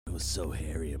was so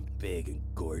hairy and big and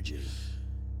gorgeous.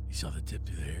 You saw the tip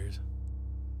through the hairs?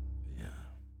 Yeah.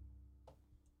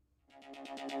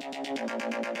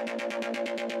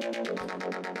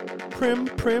 Prim.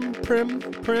 From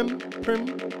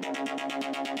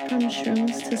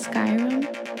Shrooms to Skyrim.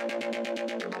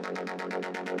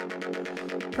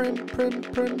 Prim. From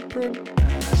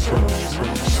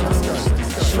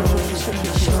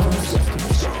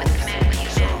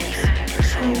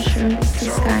Shrooms to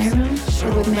Skyrim.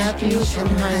 With Matthew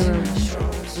and Hiram.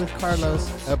 With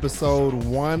Carlos. Episode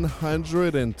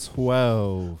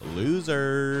 112.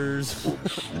 Losers.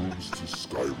 Shrooms to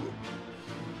Skyrim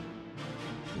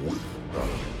with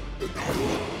Matthew and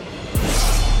Hiram.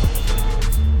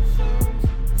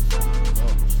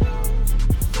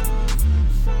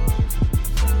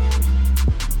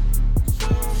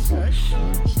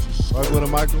 Rock with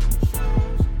him, Michael.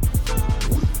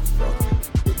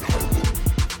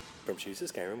 From Shrooms to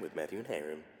Skyrim with Matthew and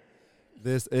Hiram.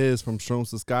 This is From Shrooms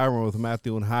to Skyrim with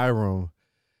Matthew and Hiram.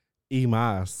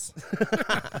 Emas.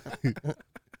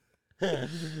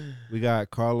 We got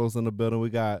Carlos in the building. We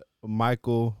got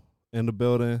Michael in the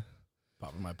building.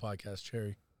 Popping my podcast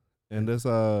cherry. And this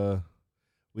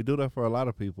we do that for a lot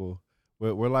of people.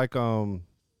 We're like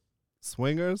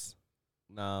swingers,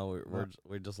 No,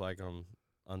 we're just like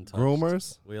untouched.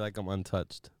 groomers. We like them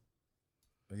untouched.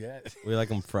 Yeah. We like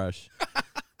them fresh.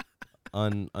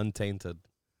 Untainted.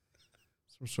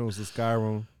 From Shrooms to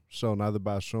Skyrim. Show neither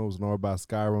about shrooms nor about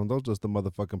Skyrim. Those just the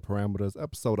motherfucking parameters.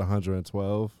 Episode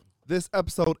 112. This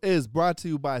episode is brought to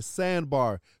you by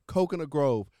Sandbar, Coconut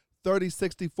Grove,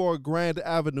 3064 Grand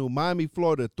Avenue, Miami,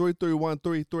 Florida,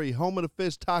 33133. Home of the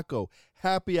Fish Taco.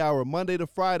 Happy hour, Monday to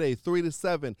Friday, 3 to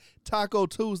 7. Taco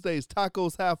Tuesdays,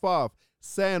 tacos half off.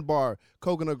 Sandbar,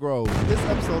 Coconut Grove. This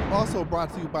episode also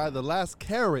brought to you by The Last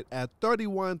Carrot at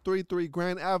 3133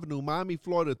 Grand Avenue, Miami,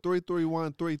 Florida,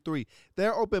 33133.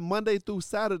 They're open Monday through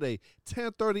Saturday,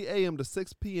 10:30 a.m. to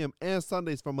 6 p.m. and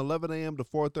Sundays from 11 a.m. to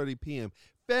 4:30 p.m.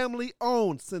 Family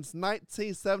owned since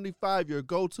 1975, your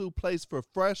go-to place for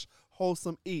fresh,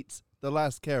 wholesome eats. The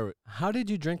Last Carrot. How did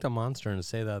you drink the Monster and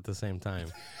say that at the same time?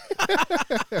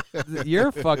 You're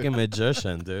a fucking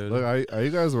magician, dude. Look, are you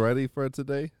guys ready for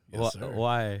today? Yes, sir.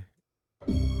 Why?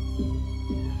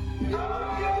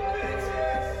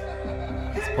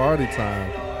 It's party time.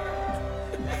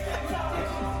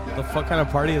 The fuck kind of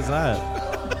party is that?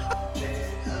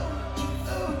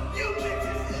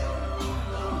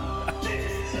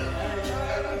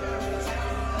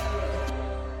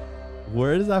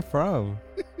 Where is that from?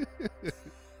 Did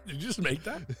you just make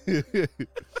that?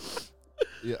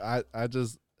 Yeah,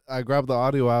 I grabbed the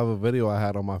audio out of a video I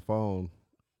had on my phone,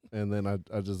 and then I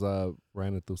just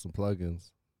ran it through some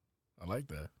plugins I like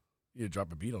that. You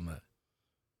drop a beat on that.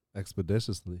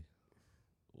 expeditiously.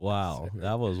 Wow,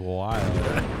 that was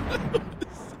wild.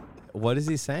 What is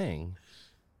he saying?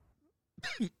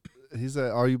 He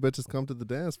said, "All you bitches come to the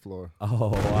dance floor." Oh,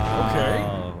 wow. Okay.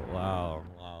 Wow.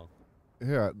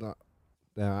 Here, I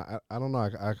don't know.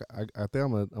 I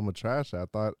think I'm a trash it. I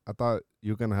thought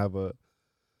you were gonna have a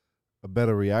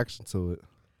better reaction to it.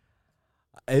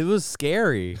 It was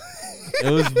scary.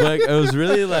 It was like it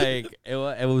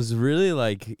was really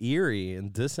like eerie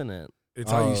and dissonant. It's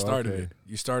how Oh, you started okay. it.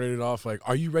 You started it off like,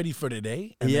 "Are you ready for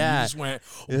today?" And Yeah. then you just went,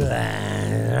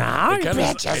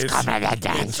 Bitches coming to it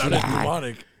dance sounded tonight.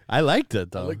 demonic. I liked it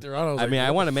I though. looked around. I was I like, mean, I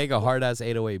what want to the make a hard ass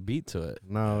 808 beat to it.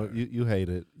 No, you hate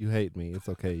it. You hate me. It's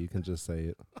okay. You can just say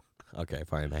it. Okay,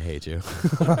 fine. I hate you.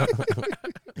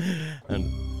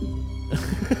 And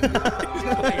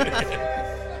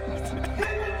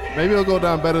Maybe it'll go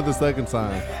down better the second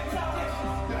time.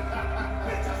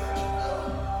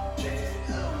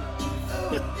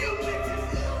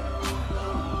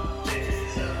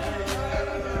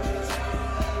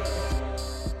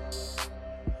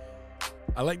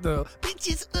 I like the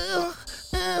Bitches,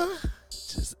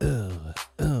 just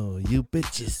you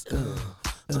bitches,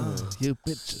 you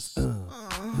bitches,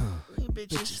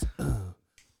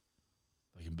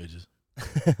 fucking bitches.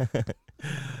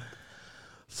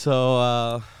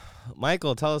 so,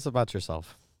 Michael, tell us about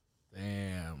yourself.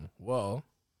 Damn. Well,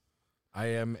 I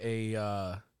am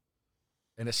an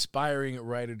aspiring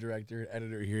writer, director,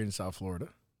 editor here in South Florida.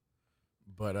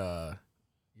 But I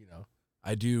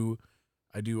do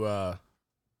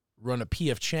run a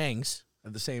PF Chang's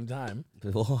at the same time.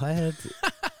 What?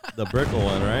 The Brickle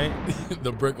one, right?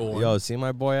 The Brickle one. Yo, see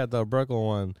my boy at the Brickle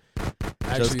one. Just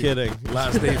Actually, kidding.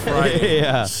 Last day Friday.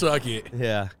 Yeah. Suck it.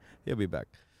 Yeah, he'll be back.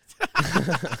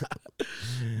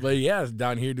 But yeah,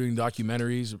 down here doing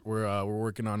documentaries. We're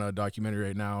working on a documentary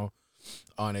right now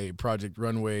on a Project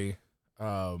Runway,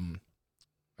 I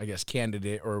guess,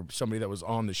 candidate or somebody that was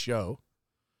on the show.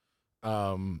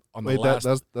 On the Wait,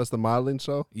 last, that's the modeling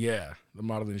show. yeah, the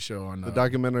modeling show on The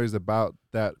documentary is about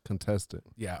that contestant.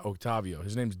 yeah, Octavio.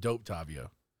 His name's Dope Tavio.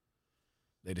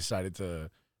 They decided to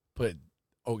put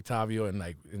Octavio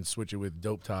and switch it with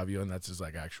Dope Tavio, and that's his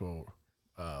like actual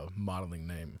modeling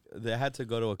name. They had to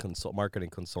go to a marketing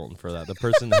consultant for that. The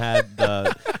person had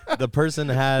the person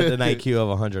had an IQ of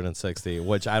 160,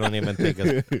 which I don't even think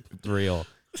is real.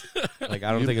 Like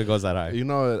I don't think it goes that high. You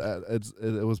know,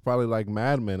 it was probably like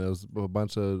Mad Men. It was a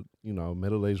bunch of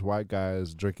middle-aged white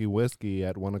guys drinking whiskey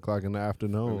at 1 o'clock in the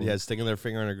afternoon. Yeah, sticking their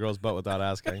finger in a girl's butt without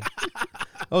asking.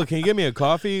 Oh, can you give me a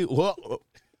coffee? Whoa.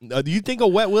 Do you think a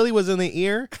wet willy was in the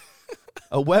ear?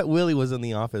 A wet willy was in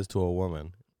the office to a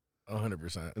woman.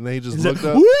 100%. And then he just He's looked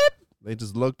like, up. "Whoop!" They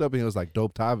just looked up and he was like,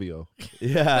 "Dope Tavio."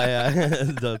 Yeah.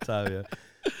 Dope Tavio.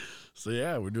 So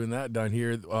yeah, we're doing that down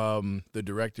here. The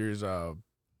director's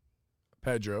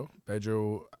Pedro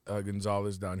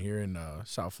Gonzalez down here in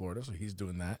South Florida, so he's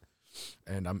doing that,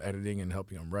 and I'm editing and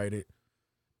helping him write it.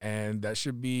 And that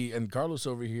should be. And Carlos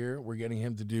over here, we're getting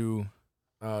him to do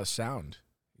sound.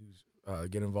 He's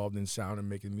get involved in sound and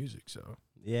making music. So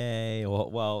Yay.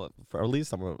 Well, for at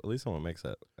least someone makes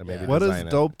it. And maybe Yeah. What does design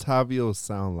it. Dope Tavio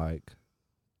sound like,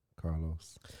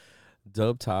 Carlos?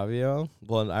 Dope Tavio?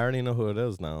 Well, I already know who it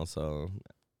is now, so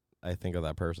I think of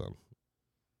that person.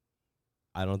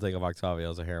 I don't think of Octavio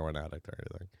as a heroin addict or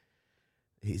anything.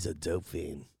 He's a dope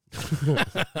fiend.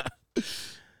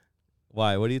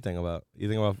 Why? What do you think about? You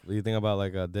think about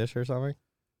like a dish or something?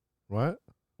 What?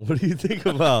 What do you think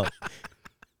about?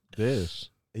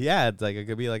 Dish. Yeah, it's like it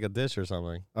could be like a dish or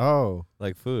something, Oh.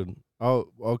 like food. Oh,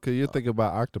 okay. You're thinking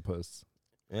about octopus.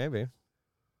 Maybe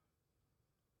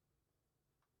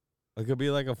it could be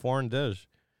like a foreign dish.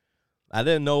 I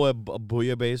didn't know what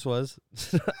bouillabaisse was.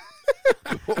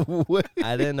 What?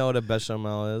 I didn't know what a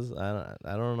bechamel is.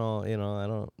 I don't know. I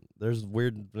don't. There's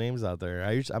weird names out there.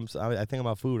 I think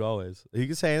about food always. You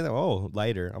can say anything. Oh,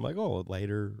 lighter. I'm like, oh,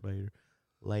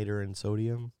 lighter in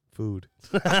sodium. Food.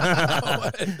 Like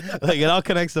it all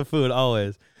connects to food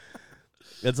always.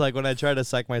 It's like when I try to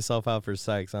psych myself out for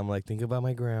sex, I'm like, think about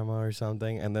my grandma or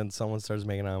something, and then someone starts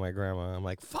making out with my grandma. I'm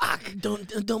like, fuck,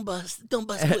 Don't bust.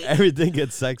 Quick. everything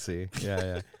gets sexy.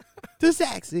 Yeah. Too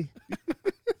sexy.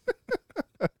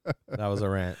 That was a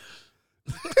rant.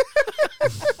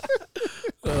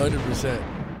 100%.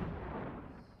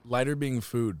 Lighter being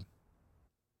food.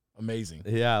 Amazing.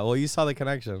 Yeah, well, you saw the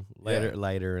connection. Yeah.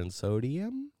 Lighter in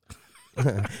sodium,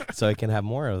 so I can have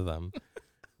more of them.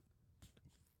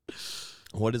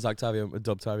 What does Dope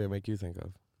Tavio make you think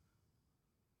of?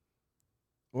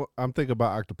 Well, I'm thinking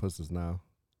about octopuses now.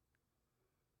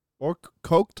 Or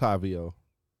Coke Tavio.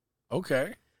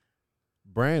 Okay.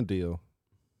 Brand deal.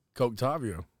 Coke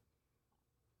Tavio.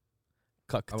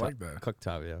 Cook I like that.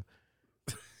 Tavio.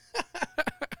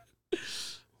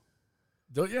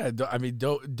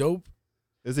 Dope.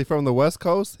 Is he from the West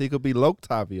Coast? He could be Loke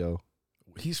Tavio.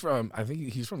 I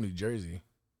think he's from New Jersey.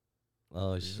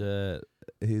 Oh shit,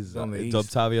 he's on the Dope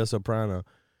east. Tavio Soprano.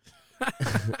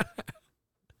 But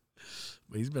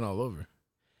he's been all over.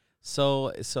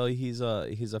 So he's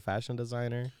a fashion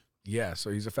designer. Yeah, so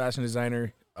he's a fashion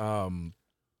designer. I'll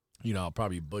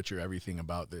probably butcher everything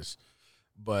about this,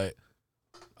 but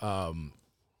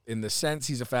in the sense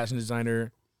he's a fashion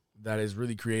designer that is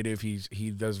really creative.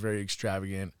 He does very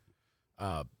extravagant,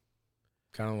 kind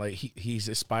of like he's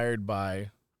inspired by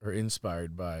when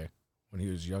he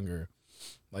was younger,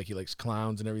 like he likes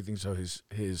clowns and everything. So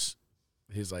his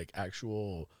like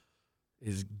actual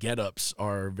his get-ups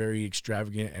are very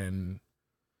extravagant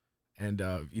and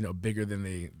bigger than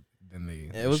they.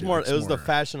 It was the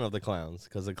fashion of the clowns,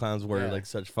 because the clowns were like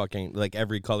such fucking like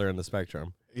every color in the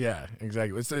spectrum. Yeah,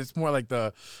 exactly. It's more like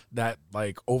that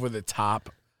like over the top,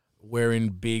 wearing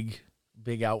big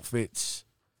outfits,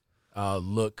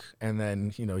 look, and then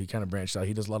he kind of branched out.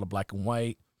 He does a lot of black and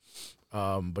white,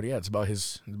 but yeah, it's about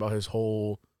his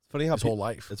whole whole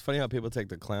life. It's funny how people take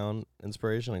the clown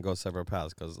inspiration and go separate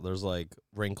paths, because there's like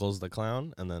Wrinkles the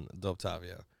Clown and then Dope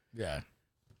Tavio. Yeah.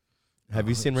 Have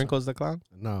you seen Wrinkles the Clown?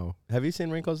 No. Have you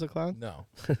seen Wrinkles the Clown? No.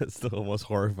 It's the most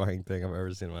horrifying thing I've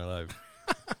ever seen in my life.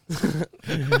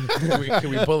 Can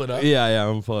we pull it up? Yeah, I'm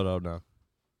gonna pull it up now.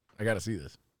 I gotta see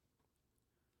this.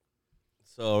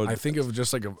 So I think of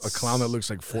just like a clown that looks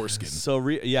like foreskin. So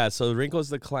Wrinkles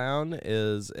the Clown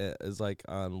is like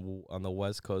on the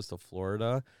west coast of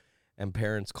Florida, and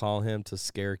parents call him to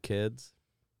scare kids.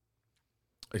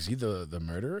 Is he the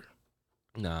murderer?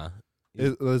 Nah,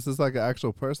 Is this like an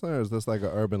actual person, or is this like an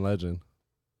urban legend?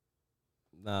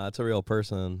 nah, it's a real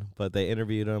person. But they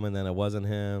interviewed him, and then it wasn't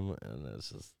him, and it's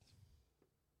just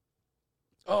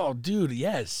Oh, dude,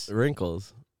 yes.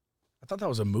 Wrinkles. I thought that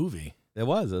was a movie. It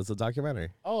was. It's a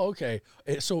documentary. Oh, okay.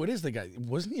 So it is the guy.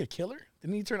 Wasn't he a killer?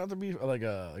 Didn't he turn out to be like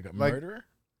a murderer?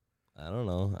 I don't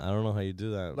know. I don't know how you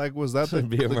do that. Like, was that the,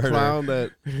 Be a the murderer. clown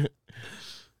that?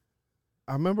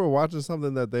 I remember watching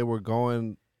something that they were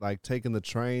going, like, taking the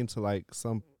train to like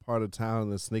some part of town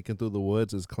and then sneaking through the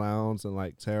woods as clowns and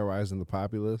like terrorizing the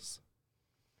populace.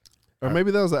 Or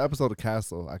maybe that was an episode of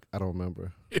Castle. I don't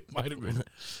remember. It might have been.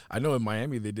 I know in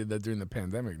Miami they did that during the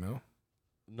pandemic. No.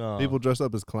 No. People dressed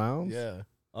up as clowns. Yeah.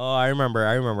 Oh, I remember.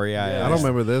 Yeah. Yeah. I don't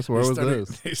remember this. Where was started,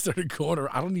 this? They started going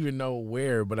around. I don't even know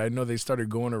where, but I know they started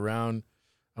going around.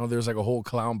 I know there was like a whole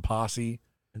clown posse.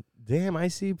 Damn,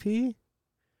 ICP?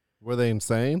 Were they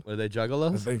insane? Were they I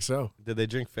juggalos? think so. Did they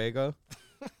drink Faygo?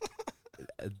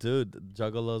 Dude,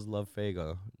 juggalos love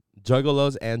Faygo.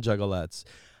 Juggalos and juggalettes.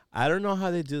 I don't know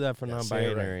how they do that for Yeah, say it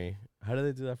right. non-binary. How do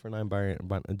they do that for non-binary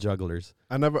jugglers?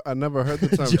 I never heard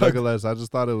the term Jug- juggalettes. I just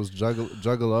thought it was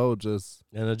juggalo. Just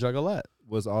And a juggalette.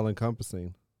 was all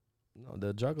encompassing. No,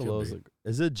 the juggalos. be.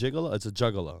 Is it gigolo? It's a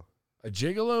juggalo. A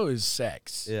gigolo is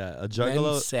sex. Yeah, a Men's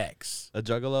juggalo. sex. A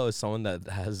juggalo is someone that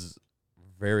has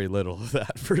very little of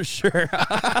that for sure. A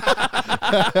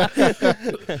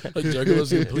juggalo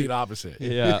is the complete opposite.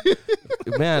 Yeah,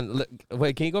 man.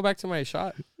 Wait, can you go back to my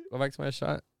shot? Go back to my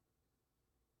shot.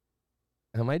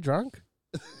 Am I drunk?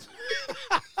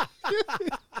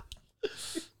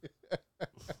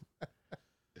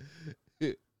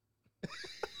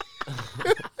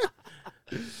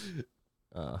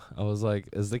 I was like,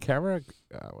 is the camera?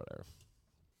 Whatever.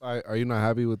 Are you not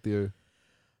happy with your?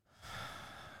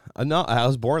 No, I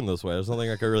was born this way. There's nothing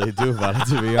I could really do about it,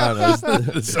 to be honest.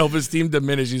 The self-esteem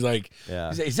diminished. He's like,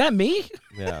 Yeah, is that me?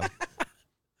 yeah.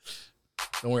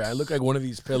 Don't worry. I look like one of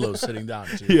these pillows sitting down.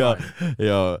 So you're fine.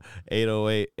 Yo,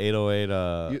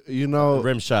 808, You know,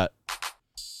 rim shot.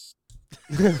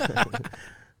 Yo,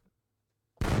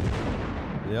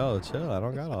 chill. I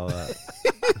don't got all that.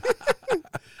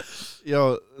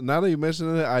 yo. Now that you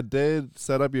mentioned it, I did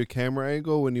set up your camera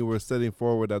angle when you were sitting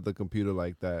forward at the computer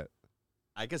like that.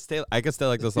 I could stay like this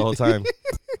the whole time.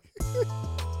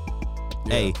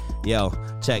 Hey, yo,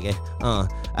 check it.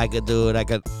 I could do it. I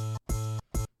could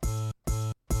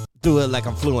do it like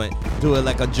I'm fluent. Do it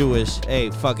like I'm Jewish.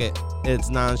 Hey, fuck it. It's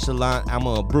nonchalant. I'm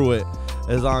gonna brew it.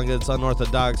 As long as it's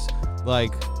unorthodox,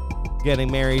 like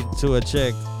getting married to a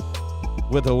chick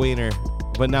with a wiener.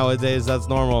 But nowadays, that's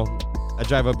normal. I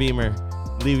drive a Beamer.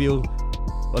 Leave you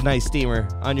a nice steamer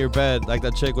on your bed like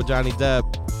that chick with Johnny Depp.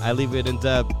 I leave it in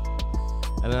debt.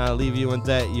 And then I leave you in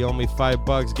debt. You owe me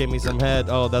 $5. Give me some head.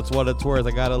 Oh, that's what it's worth.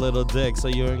 I got a little dick, so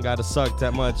you ain't got to suck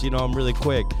that much. You know, I'm really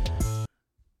quick.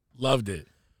 Loved it.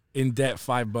 In debt,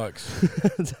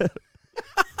 $5.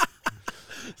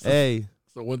 Hey.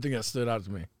 So one thing that stood out to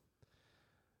me.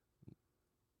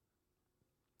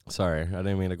 Sorry, I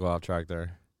didn't mean to go off track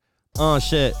there. Oh,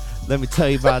 shit. Let me tell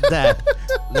you about that.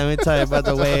 Let me tell you about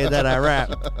the way that I rap.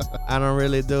 I don't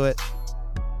really do it.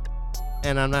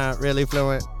 And I'm not really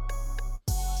fluent.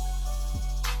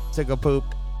 Took a poop.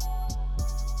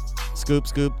 Scoop,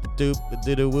 scoop, doop,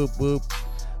 do whoop, whoop.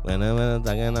 When I'm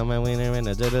talking on my wiener and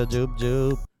a joop,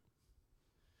 joop.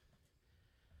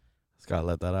 Just gotta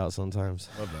let that out sometimes.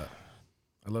 Love that.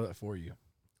 I love that for you.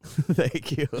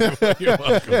 Thank you. You're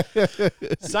welcome.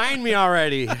 Sign me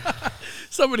already.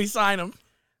 Somebody sign him.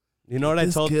 You know what I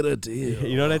told Get a deal.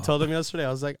 You know what I told him yesterday? I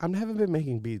was like, I haven't been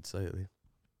making beats lately.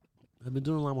 I've been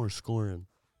doing a lot more scoring.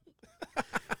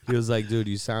 He was like, dude,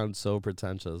 you sound so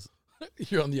pretentious.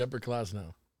 You're on the upper class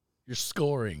now. You're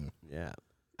scoring. Yeah.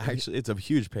 Actually, it's a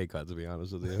huge pay cut, to be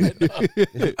honest with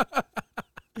you.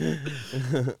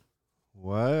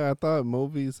 What? I thought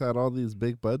movies had all these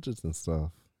big budgets and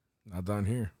stuff. Not down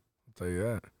here. I'll tell you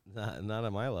that. Not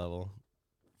at my level.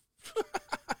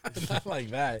 Not like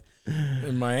that.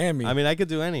 In Miami. I mean, I could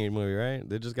do any movie, right?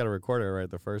 They just got to record it right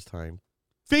the first time.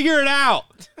 Figure it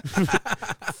out.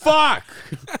 Fuck.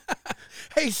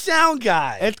 Hey, sound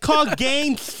guy. It's called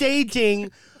gain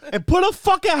staging. And put a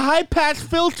fucking high pass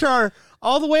filter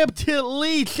all the way up to at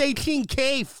least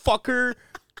 18K, fucker.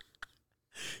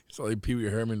 it's like Pee Wee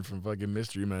Herman from fucking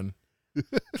Mystery Men.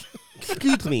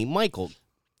 Excuse me, Michael.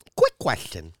 Quick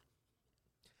question.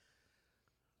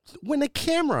 When a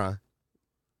camera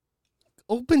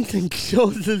opens and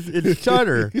closes its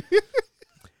shutter,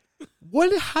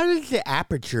 how does the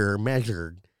aperture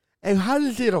measured? And how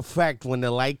does it affect when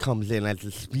the light comes in at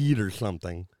the speed or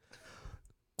something?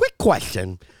 Quick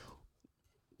question.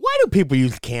 Why do people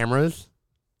use cameras?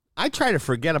 I try to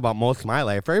forget about most of my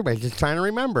life. Everybody's just trying to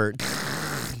remember.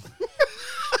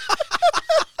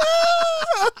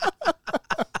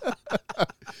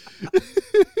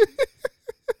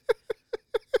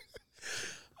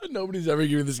 I Nobody's ever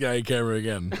giving this guy a camera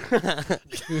again.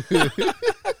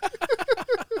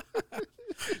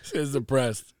 Says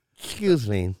depressed. Excuse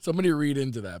me. Somebody read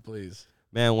into that, please.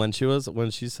 Man, when she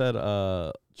said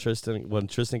when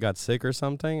Tristan got sick or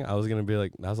something, I was gonna be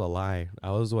like, that's a lie.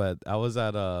 I was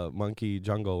at Monkey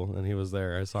Jungle and he was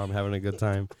there. I saw him having a good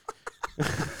time.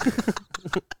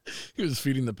 He was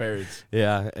feeding the parrots.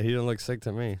 Yeah, he didn't look sick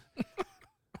to me.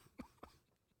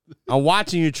 I'm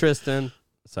watching you, Tristan.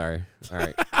 Sorry. All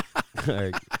right. All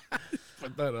right.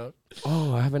 Put that up.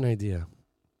 Oh, I have an idea.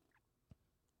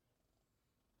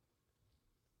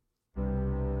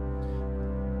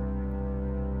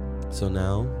 So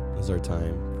now is our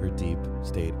time for a deep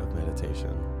state of meditation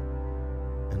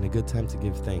and a good time to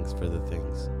give thanks for the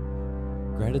things.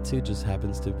 Gratitude just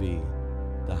happens to be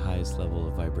the highest level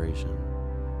of vibration.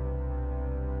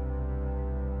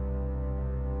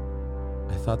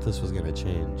 I thought this was going to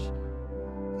change.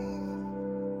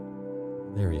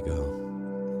 There you go.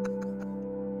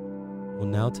 We'll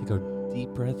now take a deep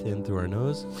breath in through our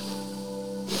nose,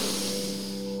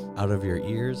 out of your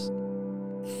ears.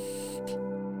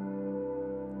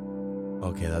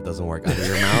 Okay, that doesn't work. Out of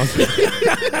your mouth.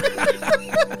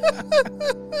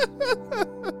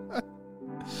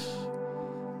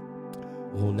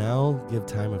 We'll now give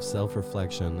time of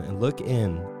self-reflection and look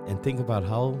in and think about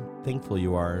how thankful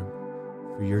you are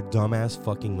for your dumbass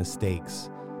fucking mistakes.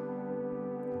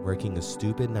 Working a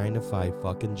stupid 9-to-5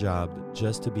 fucking job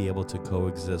just to be able to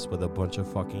coexist with a bunch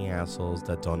of fucking assholes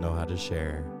that don't know how to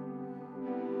share.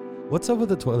 What's up with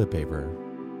the toilet paper?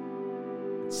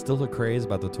 Still a craze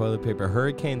about the toilet paper.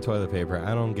 Hurricane toilet paper.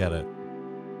 I don't get it.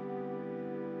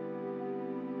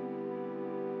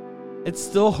 It's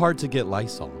still hard to get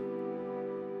Lysol.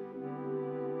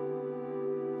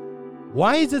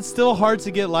 Why is it still hard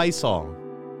to get Lysol?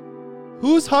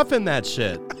 Who's huffing that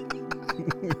shit?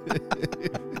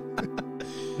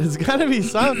 There's gotta be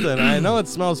something. I know it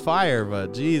smells fire,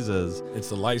 but Jesus. It's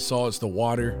the Lysol. It's the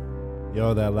water.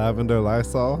 Yo, that lavender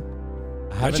Lysol.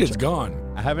 That shit's gone.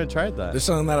 I haven't tried that. They're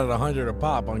selling that at $100 a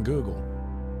pop on Google.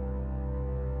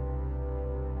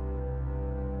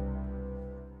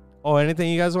 Oh,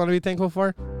 anything you guys want to be thankful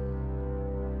for?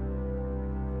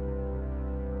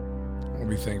 I want to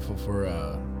be thankful for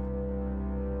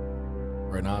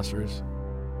rhinoceros,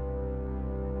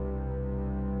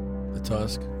 the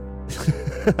tusk,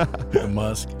 the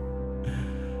musk.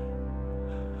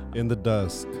 In the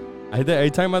dusk. Are you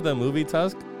talking about the movie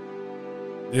Tusk?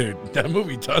 Dude, that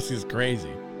movie Tusk is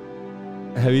crazy.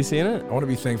 Have you seen it? I want to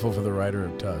be thankful for the writer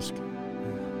of Tusk.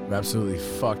 It absolutely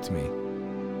fucked me.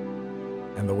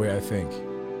 And the way I think.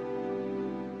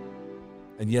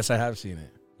 And yes, I have seen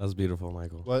it. That was beautiful,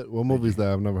 Michael. What movie is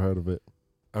that? I've never heard of it.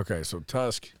 Okay, so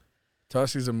Tusk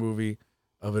is a movie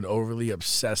of an overly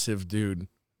obsessive dude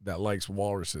that likes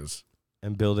walruses.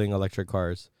 And building electric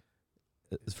cars.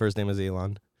 His first name is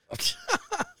Elon.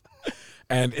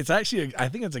 And it's actually, I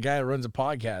think it's a guy that runs a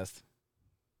podcast.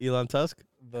 Elon Tusk?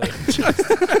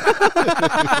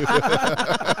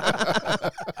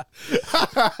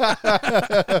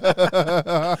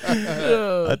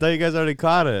 I thought you guys already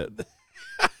caught it.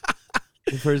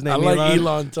 His first name I like Elon.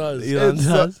 Elon Tusk. Elon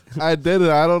Tusk. I did it.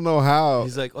 I don't know how.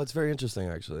 He's like, oh, it's very interesting,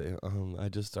 actually. I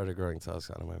just started growing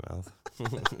tusks out of my mouth.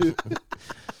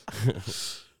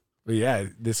 But yeah,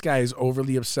 this guy is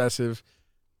overly obsessive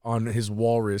on his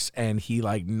walrus, and he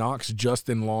like knocks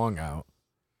Justin Long out.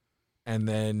 And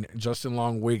then Justin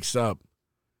Long wakes up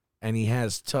and he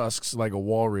has tusks like a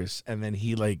walrus, and then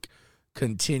he like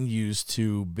continues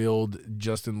to build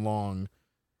Justin Long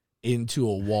into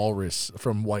a walrus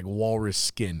from like walrus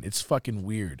skin. It's fucking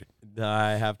weird.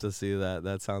 I have to see that.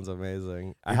 That sounds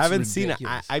amazing. I It's haven't seen it.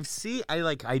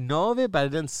 ridiculous. I know of it, but I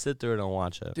didn't sit through it and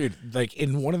watch it. Dude, like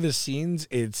in one of the scenes,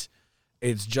 it's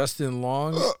Justin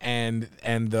Long and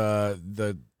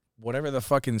the whatever the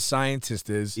fucking scientist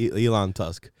is, Elon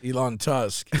Tusk. Elon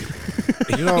Tusk.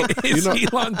 You know,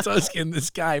 Elon Tusk and this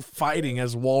guy fighting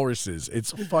as walruses.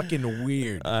 It's fucking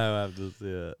weird. I have to see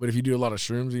it. But if you do a lot of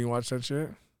shrooms and you watch that shit,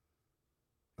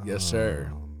 yes,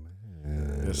 sir. Oh,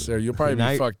 man. Yes, sir. You'll probably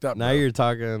be fucked up. Now bro. you're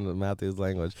talking Matthew's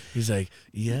language. He's like,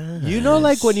 yeah. You know,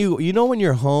 like when when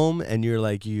you're home and you're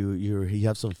like you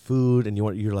have some food and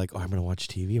you're like, oh, I'm gonna watch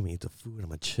TV. I'm gonna eat the food. I'm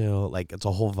gonna chill. Like it's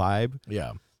a whole vibe.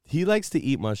 Yeah, He likes to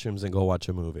eat mushrooms and go watch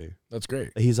a movie. that's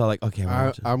great. He's all like, okay,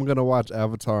 I'm gonna watch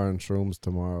Avatar and Shrooms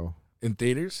tomorrow. In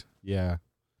theaters, Yeah,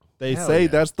 they Hell say yeah.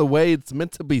 that's the way it's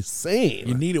meant to be seen.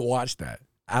 you need to watch that.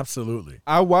 Absolutely.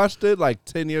 I watched it like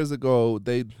 10 years ago.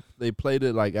 They played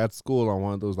it like at school on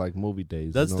one of those like movie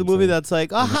days. That's you know the what I'm movie saying? that's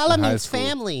like, oh, In high Halloman's school.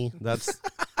 Family. That's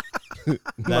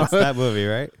that movie,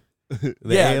 right? The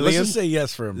Yeah, let's alien? just say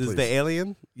yes for him, Is please. the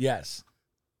alien? Yes.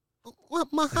 Well,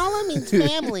 Mahala means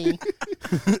family.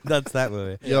 That's that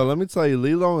movie. Yo, let me tell you,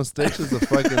 Lilo and Stitch is a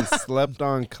fucking slept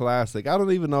on classic. I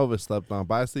don't even know if it's slept on,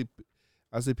 but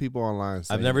I see people online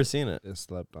saying I've never seen it. it's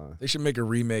slept on. They should make a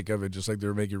remake of it, just like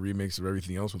they're making remakes of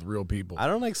everything else with real people. I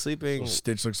don't like sleeping. So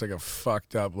Stitch looks like a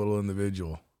fucked up little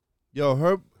individual.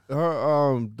 Yo,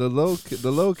 the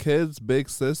little kid's big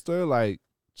sister, like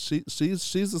she's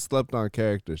a slept on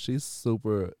character. She's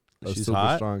super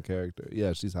hot? strong character.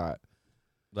 Yeah, she's hot.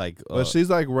 Like, But she's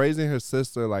like raising her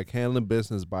sister, like handling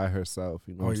business by herself.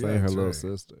 You know what I'm saying? Her that's little right.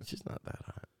 sister. she's not that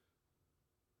hot.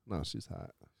 No, she's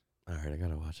hot. All right, I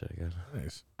gotta watch it again.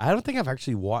 Nice. I don't think I've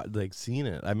actually seen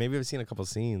it. Maybe I've seen a couple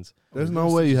scenes. There's Oh, no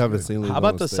this way is you haven't good. seen Lilo How about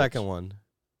and the Stitch. second one?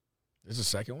 There's a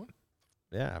second one?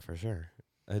 Yeah, for sure.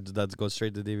 That goes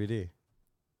straight to DVD.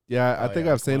 Yeah, I Oh, think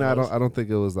yeah, I've seen it. one of those. I don't think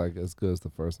it was like as good as the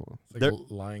first one. It's like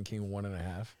There- Lion King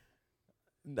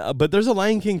 1.5. But there's a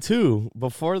Lion King 2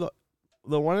 before the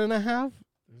 1.5.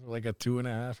 There's like a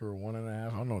 2.5 or 1.5.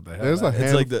 I don't know what the hell. There's that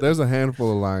is. a like the- there's a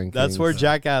handful of Lion Kings. That's where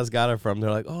Jackass got it from.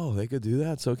 They're like, oh, they could do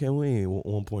that, so can we?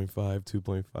 1.5,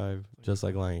 2.5, just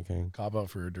like Lion King. Cop out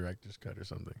for a director's cut or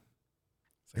something.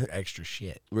 It's like extra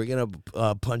shit. We're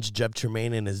gonna punch Jeff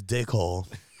Tremaine in his dick hole.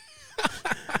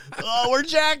 Oh, we're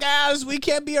Jackass. We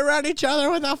can't be around each other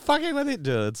without fucking with it.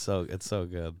 Dude, it's so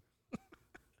good.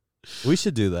 We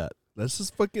should do that. Let's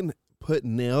just fucking put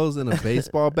nails in a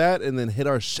baseball bat and then hit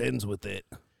our shins with it.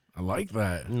 I like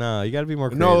that. No, you got to be more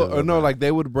creative. No, than no, that. like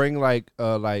they would bring like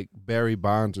Barry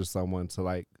Bonds or someone to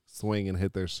like swing and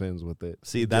hit their shins with it.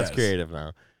 See, that's Yes. creative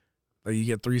now. Like you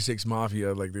get 3-6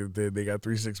 Mafia. Like they got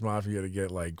 3-6 Mafia to get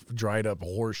like dried up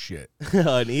horse shit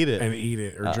And eat it. and eat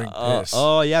it or drink piss.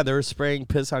 Oh yeah, they were spraying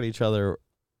piss on each other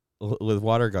with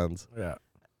water guns. Yeah.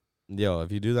 Yo,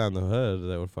 if you do that in the hood,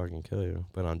 that would fucking kill you.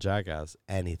 But on Jackass,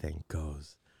 anything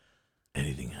goes.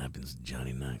 Anything happens to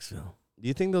Johnny Knoxville. Do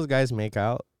you think those guys make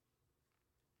out?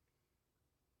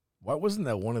 Why wasn't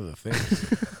that one of the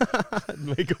things?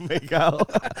 Make them make out.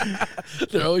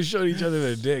 They're always showing each other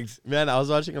their dicks. Man, I was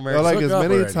watching Or American. like hook as up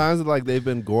many already. times that like they've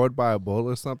been gored by a bull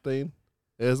or something.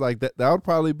 It's like that would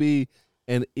probably be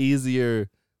an easier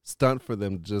stunt for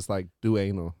them to just like do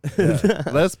anal.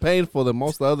 Less painful than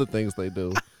most other things they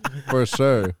do. For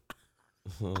sure.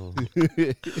 Oh.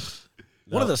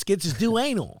 One of the skits is do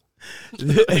anal.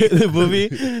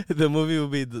 the movie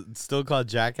would be still called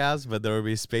Jackass, but there would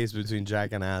be space between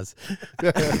Jack and ass.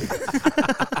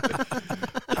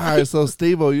 All right, so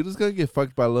Steve-O, you're just gonna get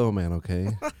fucked by Lil Man, okay?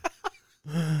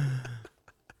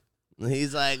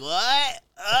 He's like, what?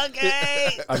 Okay.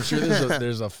 I'm sure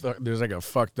there's like a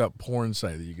fucked up porn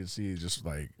site that you can see just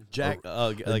like Jack,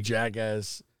 like like,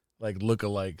 Jackass like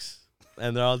lookalikes.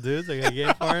 and they're all dudes. They're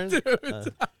gay porn,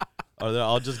 or they're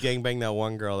all just gangbang that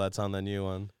one girl that's on the new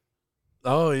one.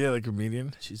 Oh yeah, the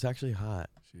comedian. She's actually hot.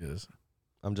 She is.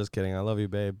 I'm just kidding. I love you,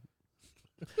 babe.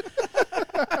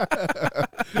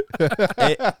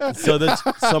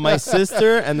 So my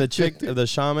sister and the chick, the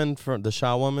shaman from the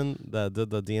Shaw woman that did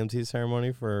the DMT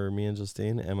ceremony for me and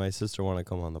Justine, and my sister want to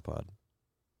come on the pod.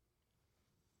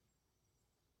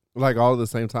 Like all at the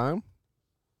same time?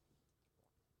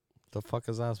 The fuck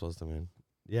is that supposed to mean?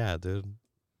 Yeah, dude.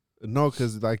 No,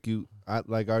 because like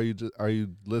are you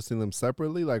listing them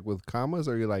separately, like with commas,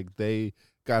 or you like they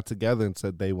got together and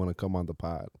said they want to come on the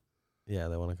pod? Yeah,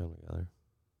 they want to come together.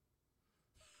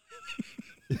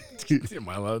 Am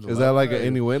I allowed to Is laugh? that like an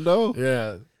innuendo?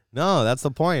 Yeah. No, that's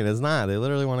the point. It's not. They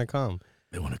literally want to come.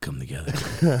 They want to come together.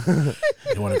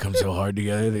 They want to come so hard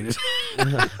together. They just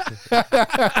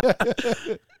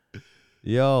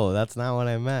Yo, that's not what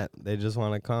I meant. They just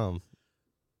want to come.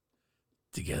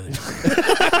 together.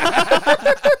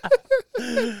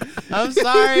 I'm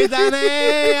sorry,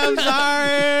 Danny. I'm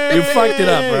sorry. You fucked it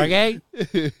up, okay?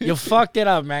 You fucked it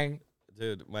up, man.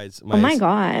 Dude, my Oh my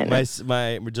god.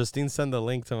 my Justine sent the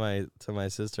link to my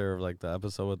sister of like the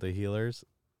episode with the healers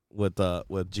with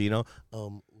Gino.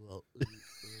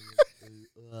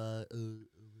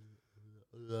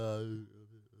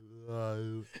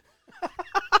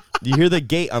 You hear the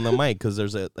gate on the mic because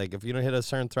there's a like if you don't hit a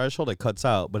certain threshold it cuts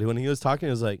out. But when he was talking,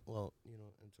 he was like, well, you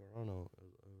know, in Toronto.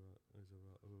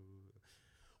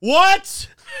 What?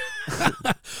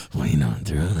 Well, you know, in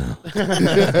Toronto.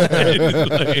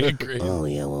 Oh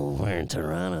yeah, well we're in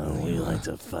Toronto. We like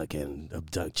to fucking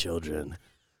abduct children.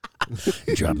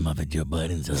 Drop him off at Joe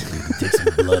Biden's house so you can take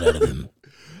some blood out of him.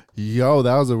 Yo,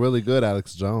 that was a really good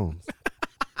Alex Jones.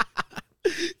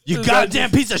 You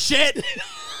goddamn piece of shit!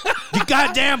 You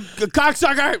goddamn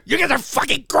cocksucker! You guys are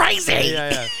fucking crazy!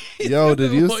 Yeah. Yo,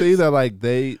 did you see that?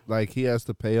 Like he has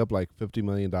to pay up like $50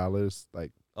 million.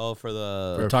 Like, Oh, for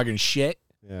We're talking shit.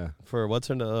 yeah, for what's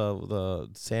her the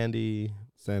Sandy?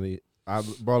 Sandy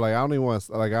Bro, like I don't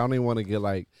even want to get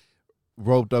like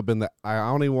roped up in the. I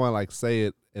don't even want to like say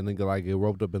it and then get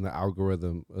roped up in the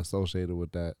algorithm associated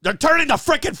with that. They're turning the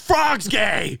freaking frogs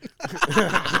gay.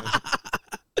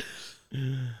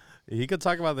 He could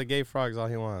talk about the gay frogs all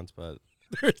he wants, but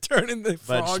They're turning the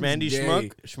but frogs Schmandy gay.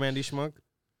 Schmuck, Schmamly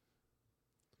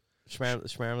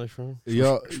Shroom,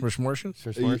 Yo,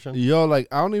 Schmortion. yo, like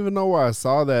I don't even know where I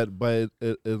saw that, but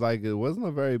it like it wasn't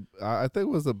a very. I think it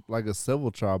was a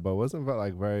civil trial, but it wasn't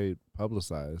like very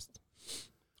publicized.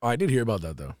 Oh, I did hear about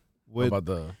that though. About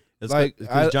the It's like,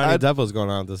 because Johnny Depp was going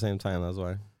on at the same time. That's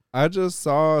why. I just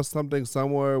saw something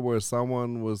somewhere where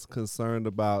someone was concerned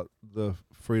about the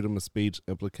freedom of speech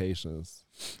implications.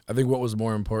 I think what was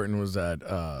more important was that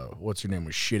what's her name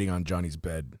was shitting on Johnny's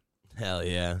bed. Hell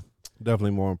yeah.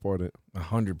 Definitely more important.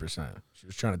 100%. She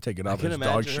was trying to take it I off can as dog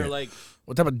imagine her shit. like.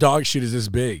 What type of dog shit is this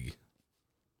big?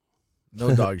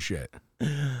 No dog shit.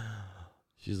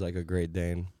 She's like a Great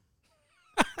Dane.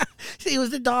 She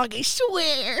was the dog, I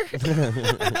swear.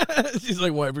 She's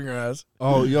like wiping her ass.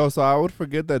 Oh, yo, so I would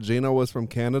forget that Gino was from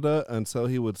Canada until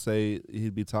he would say,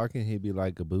 he'd be talking, he'd be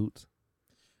like a boot.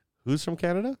 Who's from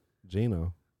Canada?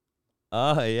 Gino.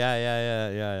 Oh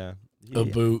yeah. A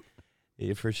boot.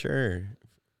 Yeah, for sure.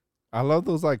 I love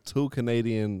those like two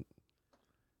Canadian.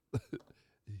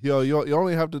 Yo, you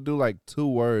only have to do like 2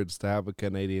 words to have a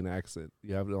Canadian accent.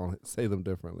 You have to only say them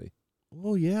differently.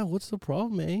 Oh yeah, what's the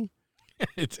problem, eh?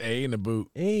 It's A and a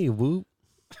boot. Hey, whoop.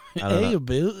 I don't know.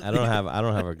 I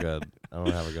don't have a good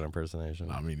impersonation.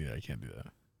 I mean, yeah, I can't do that.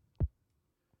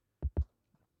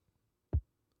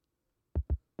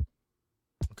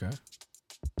 Okay.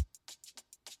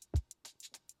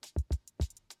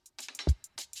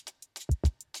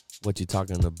 What you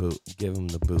talking the boot? Give him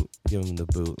the boot. Give him the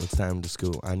boot. It's time to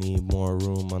scoot. I need more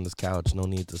room on this couch. No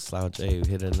need to slouch. Hey,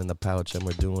 hit it in the pouch and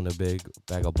we're doing a big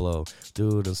bag of blow.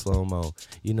 Do it in slow-mo.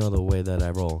 You know the way that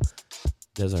I roll.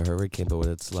 There's a hurricane, but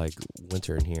it's like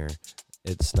winter in here.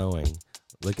 It's snowing.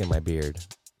 Look at my beard.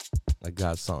 I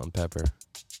got salt and pepper.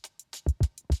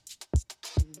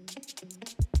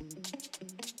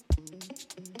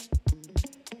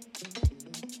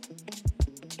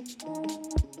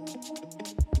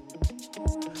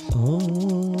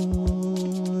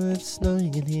 Oh, it's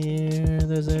snowing in here.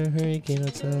 There's a hurricane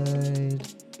outside.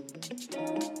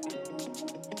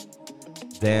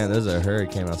 Damn, there's a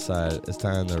hurricane outside. It's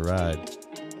time to ride.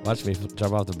 Watch me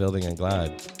jump off the building and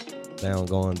glide.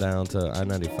 Going down to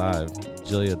I-95.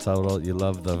 Julia Total, you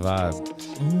love the vibe.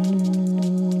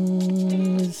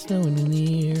 Oh, it's snowing in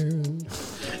here.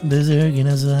 There's a hurricane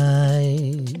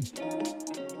outside.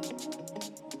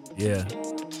 Yeah.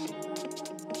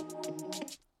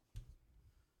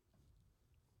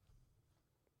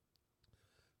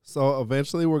 So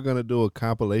eventually we're gonna do a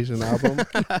compilation album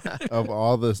of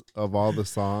all the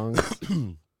songs.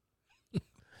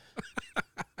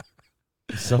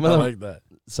 Some I of them, like that.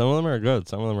 some of them are good.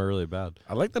 Some of them are really bad.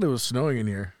 I like that it was snowing in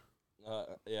here.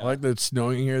 Yeah. I like that it's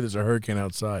snowing in here. There's a hurricane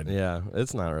outside. Yeah,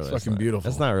 it's not really. It's fucking snowing. beautiful.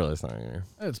 It's not really snowing here.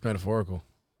 It's metaphorical.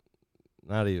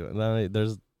 Not even.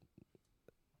 There's.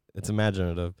 It's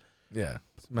imaginative. Yeah.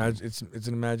 It's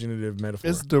an imaginative metaphor.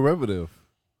 It's derivative.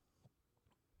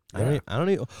 I don't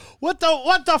even. What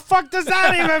the fuck does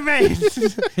that even mean?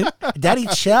 Daddy,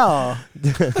 chill.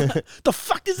 The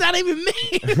fuck does that even mean?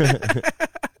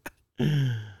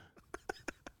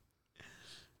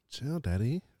 Chill,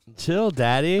 daddy. Chill,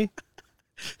 daddy.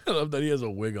 I love that he has a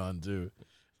wig on too.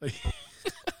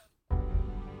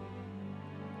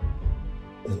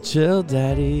 Chill,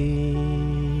 daddy.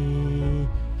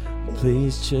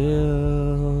 Please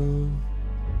chill.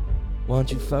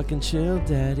 Won't you fucking chill,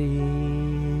 daddy?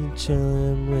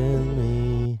 Chillin' with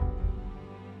me.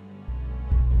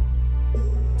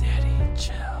 Daddy,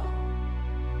 chill.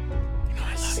 You know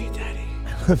I love you, daddy. I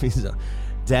love you so.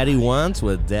 Daddy wants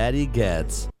what daddy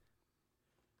gets.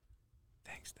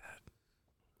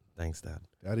 Thanks, Dad.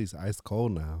 Daddy's ice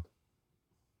cold now.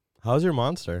 How's your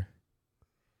monster?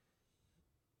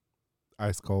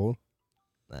 Ice cold.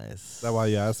 Nice. Is that why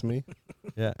you asked me?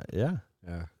 Yeah. Yeah.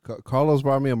 Carlos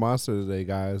brought me a monster today,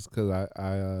 guys, because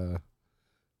I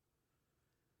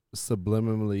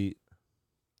subliminally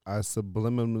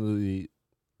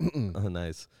Oh,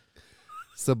 nice.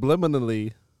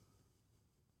 subliminally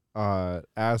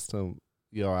asked him,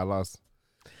 yo, I lost.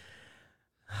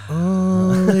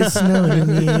 Oh, it's snowing in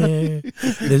here.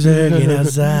 There's a hurricane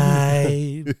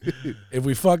outside. If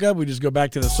we fuck up, we just go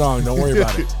back to the song. Don't worry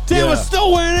about it. Damn, it's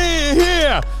snowing in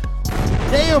here.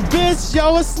 Damn, bitch,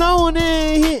 yo, it's snowing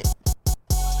in here.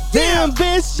 Damn,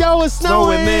 bitch, yo, it's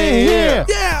snowing in here.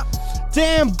 Yeah.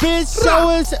 Damn, bitch,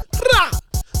 yo, it's...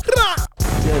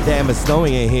 Yeah, damn, it's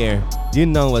snowing in here. You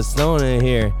know what's on in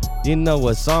here. You know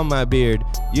what's on my beard.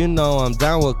 You know I'm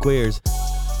down with queers.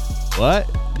 What?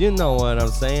 You know what I'm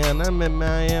saying? I'm in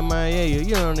my MIA.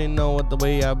 You don't even know what the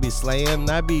way I be slaying.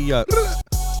 I be get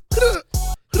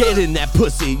in that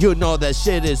pussy. You know that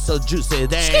shit is so juicy.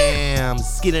 Damn.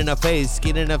 Skin in the face.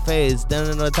 Skin in the face.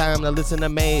 Don't know the time to listen to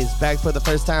Maze. Back for the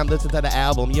first time. Listen to the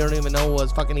album. You don't even know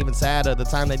what's fucking even sadder. The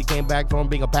time that he came back from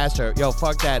being a pastor. Yo,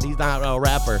 fuck that. He's not a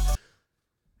rapper.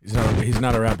 He's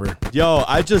not a rapper. Yo,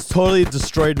 I just totally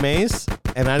destroyed Mace,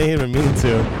 and I didn't even mean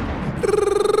to.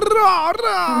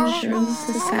 From Shrooms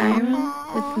to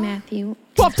Skyrim with Matthew.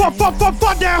 Fuck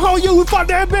that hoe, you fuck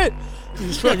that bitch.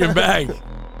 He's fucking back.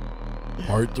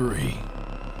 Part 3.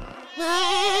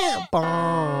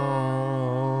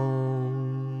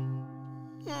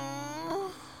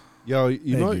 Yo,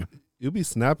 you know, you. you be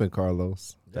snapping,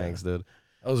 Carlos. Thanks, dude.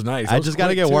 That was nice. I just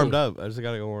gotta get warmed up. I just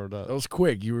gotta get warmed up. That was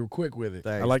quick. You were quick with it.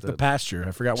 Thanks, I like the dude. pasture.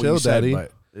 I forgot what Chill, you said, Daddy.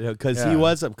 but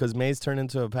Because Mace turned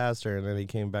into a pastor, and then he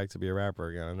came back to be a rapper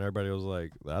again, and everybody was like,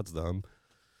 "That's dumb."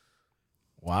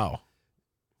 wow.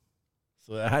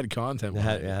 So that had content.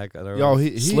 behind it. Yo,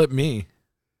 he Slip me.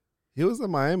 he was in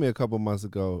Miami a couple months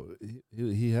ago.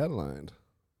 He headlined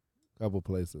a couple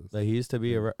places. Like, he used to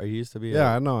be a. He used to be.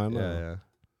 Yeah, I know. Yeah.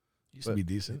 Used to be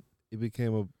decent. He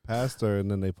became a pastor, and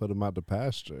then they put him out to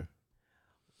pasture.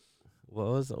 What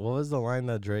was the line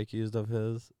that Drake used of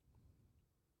his?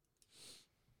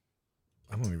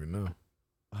 I don't even know.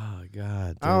 Oh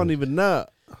God, I don't dude. even know.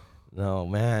 No,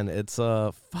 man, it's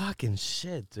fucking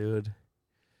shit, dude.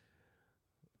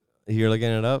 You're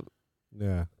looking it up?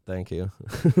 Yeah. Thank you.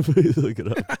 Please look it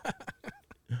up.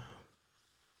 I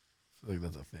feel like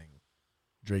that's a thing.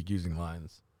 Drake using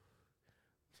lines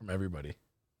from everybody.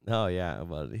 Oh yeah,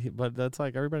 but that's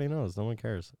like everybody knows. No one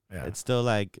cares. Yeah. It's still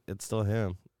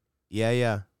him.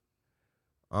 Yeah.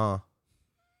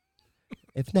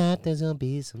 If not, there's gonna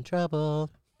be some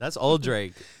trouble. That's old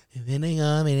Drake.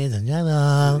 Yeah,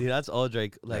 that's old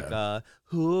Drake. Like,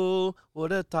 who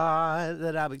would have thought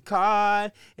that I'd be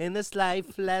caught in this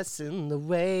life lesson the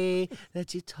way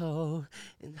that you told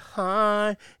and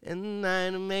hard and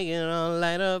night to make it all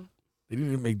light up. They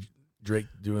didn't make Drake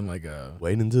doing like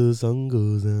Wait until the sun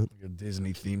goes out. a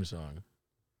Disney theme song.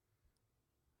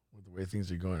 With the way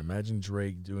things are going. Imagine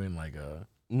Drake doing like a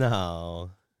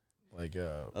No.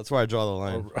 That's where I draw the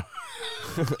line.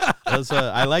 That's what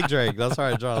I like Drake. That's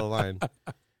where I draw the line.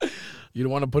 You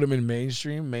don't want to put him in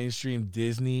mainstream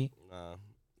Disney No,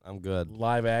 I'm good.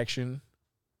 live action.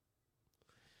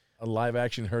 A live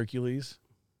action Hercules.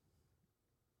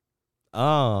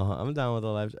 Oh, I'm down with the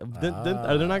live.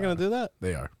 Are they not gonna do that?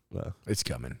 They are. No. It's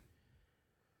coming.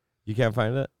 You can't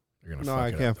find it. They're gonna No, fuck I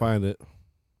it can't up. find it.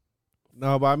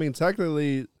 No, but I mean,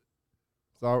 technically,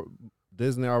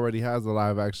 Disney already has a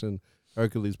live action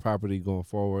Hercules property going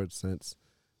forward since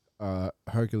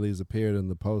Hercules appeared in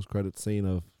the post credit scene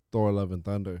of Thor: Love and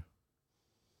Thunder.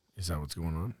 Is that what's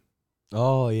going on?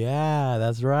 Oh yeah,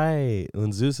 that's right.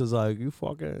 When Zeus is like, "You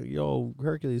fucking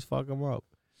Hercules, fuck him up."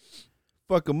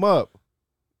 Fuck him up.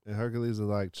 And Hercules is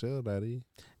like, chill, daddy.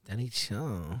 Danny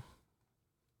Cho.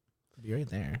 Be right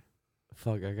there.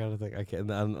 Fuck, I gotta think. I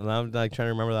can't. I'm like trying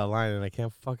to remember that line, and I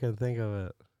can't fucking think of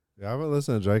it. Yeah, I haven't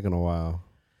listened to Drake in a while.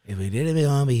 If we did it, we're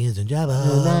gonna be in some trouble.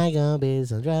 Not gonna be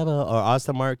some trouble. Or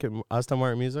Austin Martin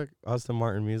music.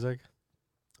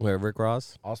 Where Rick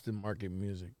Ross. Austin Market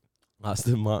Music.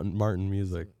 Austin Martin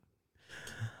music.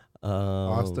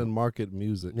 Austin Market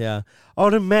Music. Yeah.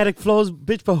 Automatic flows,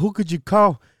 bitch. But who could you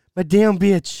call? My damn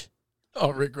bitch.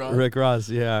 Oh, Rick Ross. Rick Ross.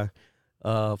 Yeah.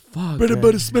 Fuck. Butter man.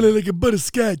 butter smelling like a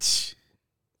butterscotch.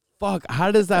 Fuck.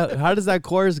 How does that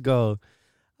chorus go?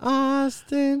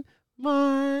 Austin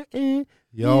Martin.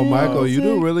 Yo, Michael, you do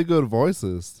Music. really good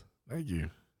voices. Thank you.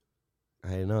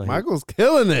 I know. Michael's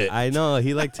killing it. I know.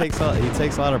 He takes a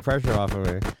lot of pressure off of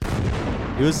me.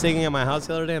 He was singing at my house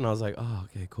the other day, and I was like, "Oh,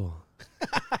 okay, cool."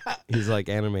 He's like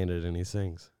animated and he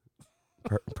sings.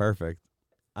 Perfect.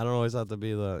 I don't always have to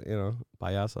be the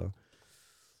payaso.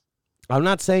 I'm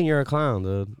not saying you're a clown,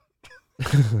 dude.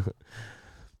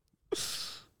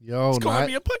 Yo, Calling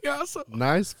me a payaso.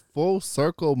 nice full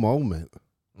circle moment.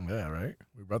 Yeah, right?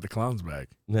 We brought the clowns back.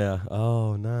 Yeah.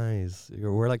 Oh, nice.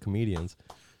 We're like comedians.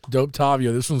 Dope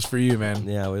Tavio, this one's for you, man.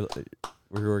 Yeah, we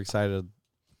were excited.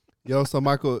 Yo, so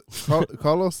Michael,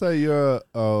 Carlos say you're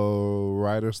a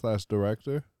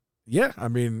writer/director. Yeah, I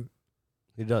mean,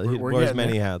 He does. He We're wears getting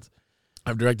many there. hats.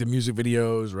 I've directed music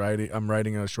videos, I'm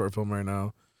writing a short film right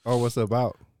now. Oh, what's it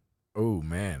about? Oh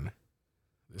man.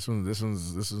 This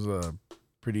is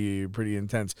pretty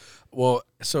intense. Well,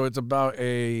 so it's about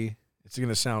it's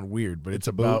gonna sound weird, but it's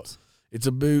about a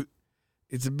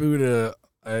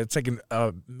It's like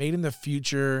made in the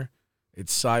future.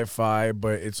 It's sci-fi,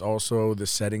 but it's also the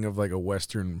setting of like a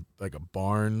Western, like a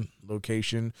barn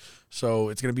location. So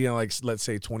it's going to be in like, let's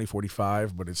say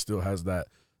 2045, but it still has that.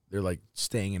 They're like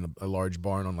staying in a large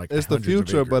barn on like It's the hundreds of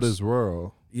future, but acres. it's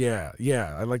rural. Yeah.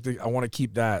 I want to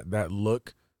keep that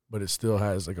look, but it still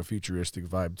has like a futuristic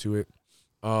vibe to it.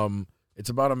 It's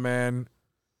about a man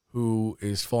who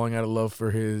is falling out of love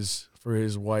for his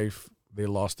wife. They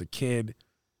lost a kid,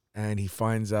 and he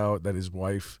finds out that his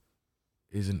wife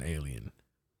is an alien,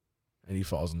 and he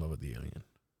falls in love with the alien.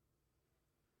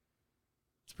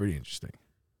 It's pretty interesting.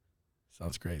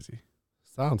 Sounds crazy.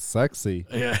 Sounds sexy.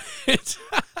 Yeah,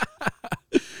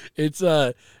 it's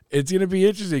gonna be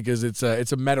interesting because it's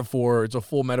a metaphor. It's a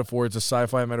full metaphor. It's a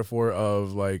sci-fi metaphor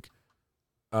of like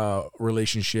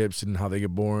relationships and how they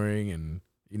get boring, and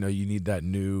you need that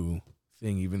new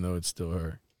thing, even though it's still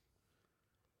her.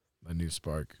 A new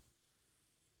spark.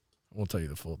 I won't tell you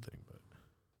the full thing, but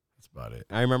that's about it.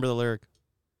 I remember the lyric.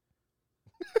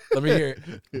 Let me hear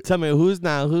it. Tell me who's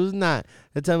not.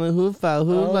 Tell me who fell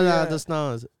Oh, out yeah. the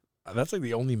snows. That's like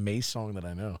the only Mace song that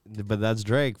I know. But that's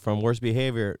Drake from Worst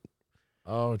Behavior.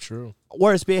 Oh, true.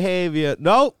 Worst Behavior.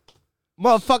 Nope.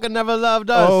 Motherfucker never loved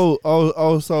us.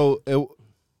 So it.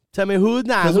 Tell me who's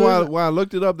not. Because when I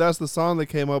looked it up, that's the song that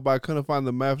came up, but I couldn't find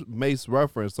the Mace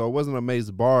reference. So it wasn't a Mace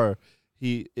bar.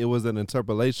 It was an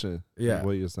interpolation. Yeah. Is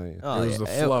what you're saying. Oh, It was the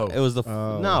flow. It was the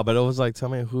Oh. no, but it was like, tell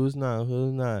me who's not.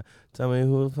 Tell me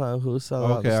who sell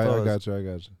out Okay, the I stores. got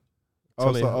you.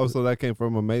 Tell me who- So that came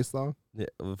from a Mace song? Yeah,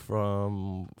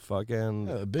 from fucking.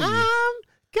 Yeah, Biggie. I'm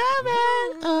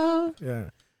coming home. Yeah.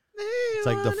 It's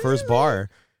like the first bar.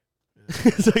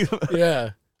 It's like,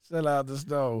 Yeah. Sell out the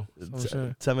snow. Some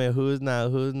shit. tell me who's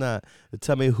not.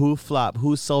 Tell me who flopped.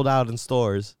 Who sold out in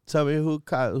stores. Tell me who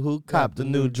copped the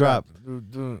new drop.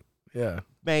 Yeah.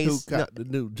 Mace, Who got the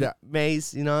new drop?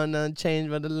 Mace, nothing changed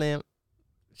but the lamp.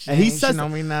 And he says,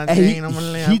 me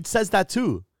and he says that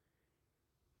too.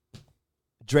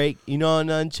 Drake,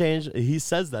 nothing changed. He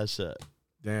says that shit.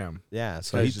 Damn. Yeah,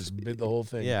 so So he he just bid the whole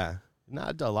thing. yeah,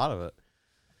 not a lot of it.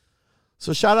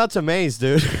 So shout out to Mace,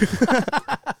 dude.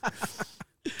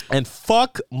 And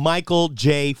fuck Michael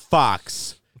J.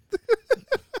 Fox.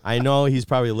 I know he's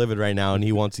probably livid right now, and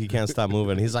he can't stop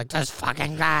moving. He's like, this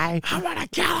fucking guy. I'm gonna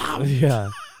kill him. Yeah.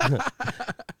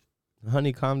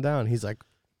 Honey, calm down. He's like,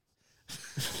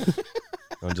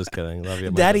 I'm just kidding. Love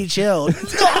you, Michael. Daddy, chill. Daddy.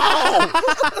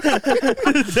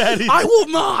 I will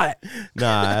not.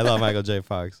 Nah, I love Michael J.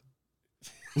 Fox.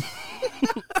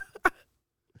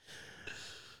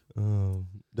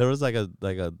 There was like a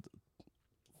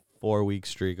 4-week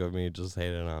streak of me just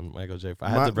hating on Michael J.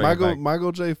 Fox. I had to bring it back.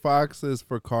 Michael J. Fox is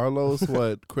for Carlos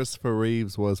what Christopher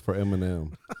Reeves was for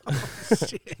Eminem.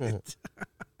 Shit.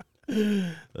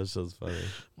 That's just funny.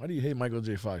 Why do you hate Michael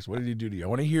J. Fox? What did he do to you? I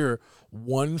want to hear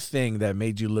one thing that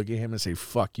made you look at him and say,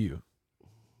 fuck you.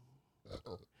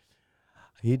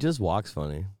 He just walks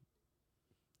funny.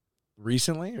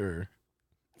 Recently or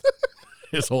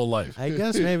his whole life? I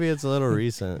guess maybe it's a little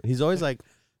recent. He's always like,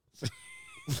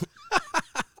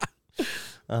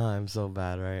 oh, I'm so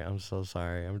bad, right? I'm so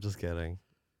sorry. I'm just kidding.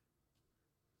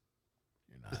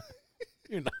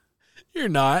 You're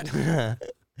not.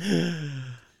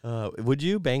 Would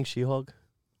you bang She-Hulk?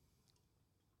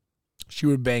 She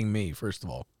would bang me, first of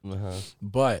all. Uh-huh.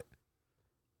 But,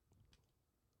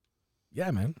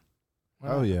 yeah, man. Why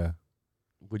Oh not? yeah.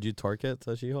 Would you torque it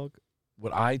to She-Hulk?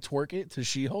 Would I twerk it to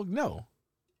She-Hulk? No.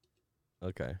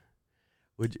 Okay.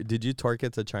 Did you torque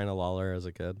it to China Lawler as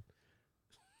a kid?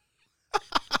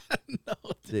 No.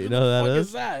 Do you know who that What is?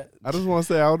 is that? I just want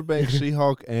to say I would bang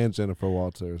She-Hulk and Jennifer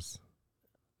Walters.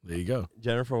 There you go.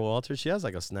 Jennifer Walters. She has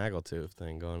like a snaggletooth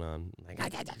thing going on. Like, I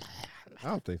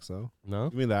don't think so. no?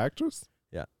 You mean the actress?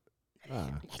 Yeah.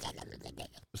 Ah.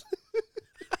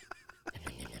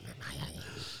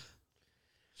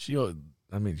 She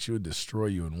would destroy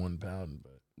you in 1 pound.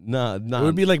 But No, no. it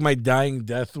would be like my dying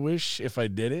death wish if I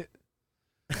did it.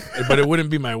 But it wouldn't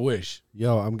be my wish.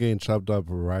 Yo, I'm getting chopped up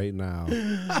right now.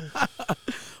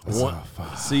 One,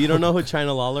 So you don't know who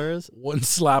China Lawler is? one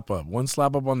slap up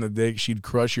on the dick, she'd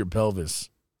crush your pelvis.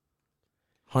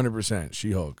 100%.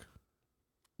 She-Hulk.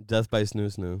 Death by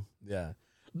Snoo Snoo. Yeah.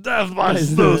 Death by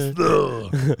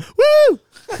Snoo Woo!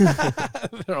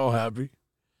 They're all happy.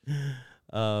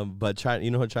 But China,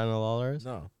 you know who China Lawler is?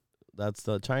 No. That's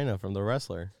the China from The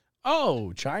Wrestler.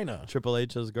 Oh, China. Triple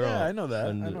H's girl. Yeah, I know that.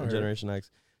 in I know her. Generation X.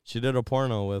 She did a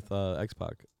porno with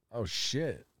X-Pac. Oh,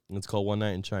 shit. And it's called One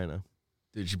Night in China.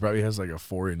 Dude, she probably has like a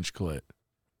 4-inch clit.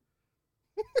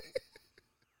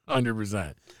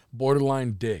 100%.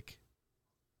 Borderline dick.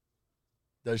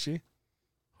 Does she?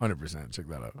 100%. Check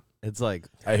that out. It's like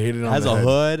I hit it on has the a head.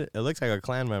 hood. It looks like a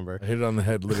Klan member. I hit it on the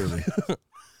head, literally.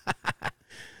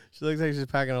 She looks like she's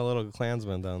packing a little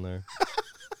Klansman down there.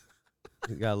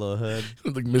 She got a little hood.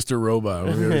 Like Mr. Robot.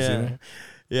 Have you ever seen it?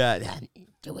 Yeah.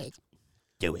 Do it.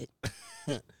 Do it.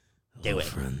 Do it.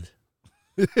 Friend.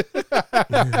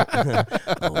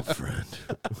 Old friend.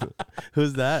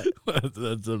 Who's that?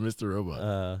 That's Mr.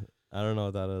 Robot. I don't know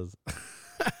what that is.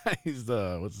 He's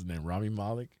what's his name? Rami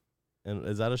Malek And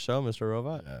is that a show, Mr.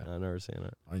 Robot? Yeah. I've never seen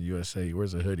it. on USA. He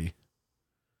wears a hoodie.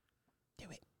 Do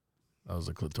it. That was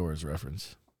a clitoris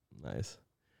reference. Nice.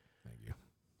 Thank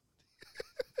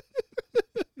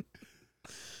you.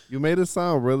 You made it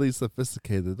sound really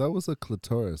sophisticated. That was a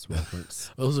clitoris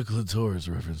reference. That was a clitoris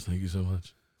reference. Thank you so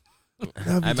much. Have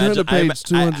you imagine- turned to I ima- page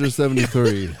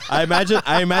 273? I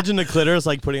imagine the clitoris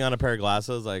like putting on a pair of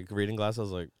glasses, like reading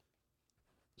glasses, like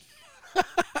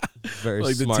very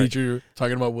Like smart. the teacher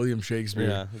talking about William Shakespeare.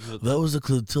 Yeah. That was a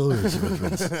clitoris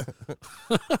reference.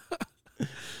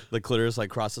 The clitoris like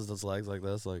crosses its legs like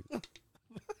this, like what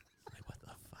the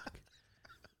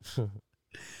fuck?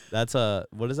 That's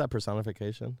what is that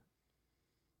personification?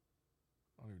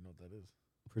 I don't even know what that is.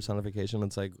 Personification.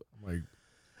 It's like, I'm like,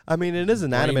 I mean, it is an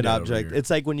Brain animate dead over object. here. It's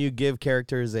like when you give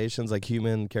characterizations, like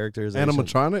human characterizations.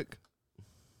 Animatronic?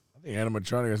 I think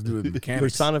animatronic has to do with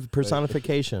mechanics.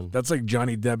 Personification. That's like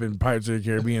Johnny Depp in Pirates of the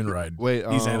Caribbean ride. Wait,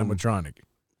 He's animatronic.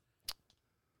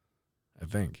 I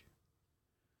think.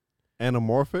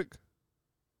 Anamorphic?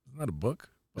 Isn't that a book?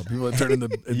 About people that turn into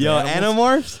Yo,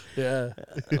 animals? Animorphs? Yeah.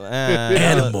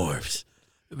 Animorphs.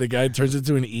 The guy turns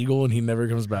into an eagle and he never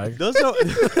comes back. Those are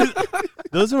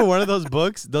those are one of those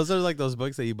books. Those are like those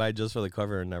books that you buy just for the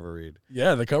cover and never read.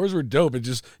 Yeah, the covers were dope. It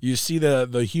just you see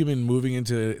the human moving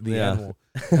into the Yeah. animal,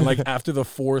 and like after the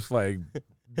fourth like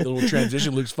little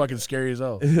transition, looks fucking scary as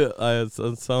hell.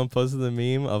 So someone posted the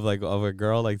meme of like of a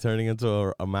girl like turning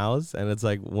into a mouse, and it's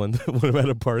like when I'm at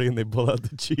a party and they pull out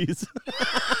the cheese.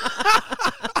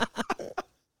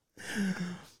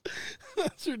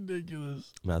 That's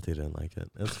ridiculous. Matthew didn't like it.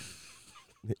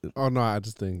 Oh no, I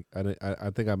just think I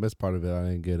think I missed part of it. I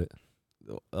didn't get it.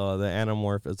 The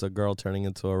Animorph. It's a girl turning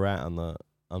into a rat on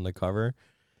the cover,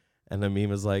 and the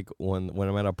meme is like when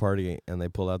I'm at a party and they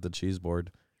pull out the cheese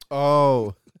board.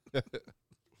 Oh,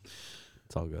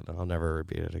 It's all good. I'll never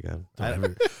repeat it again.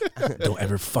 Don't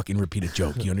ever fucking repeat a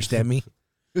joke. You understand me?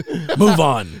 Move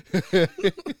on.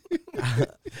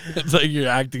 It's like your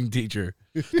acting teacher.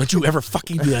 Don't you ever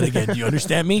fucking do that again. Do you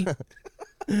understand me?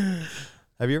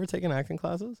 Have you ever taken acting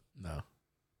classes? No,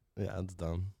 Yeah, it's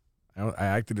dumb. I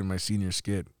acted in my senior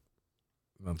skit.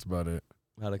 That's about it.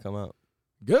 How'd it come out?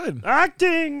 Good.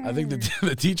 Acting. I think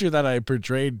the teacher that I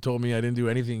portrayed told me I didn't do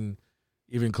anything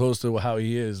even close to how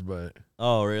he is, but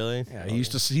Oh, really? yeah, he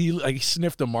used to see like he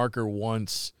sniffed a marker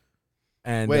once.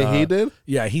 And wait, he did?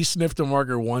 Yeah, he sniffed a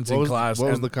marker once in class. What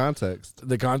was and the context?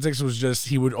 the context was just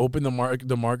he would open the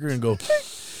marker and go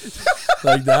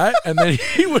like that, and then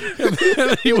he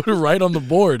would write on the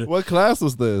board. What class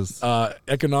was this?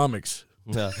 Economics.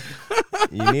 Yeah.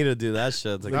 You need to do that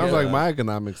shit. To Sounds get like that. my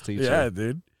economics teacher. Yeah,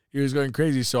 dude. He was going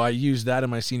crazy, so I used that in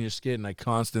my senior skit, and I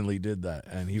constantly did that,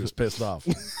 and he was pissed off.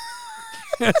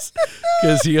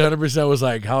 Because he 100% was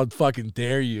like, how fucking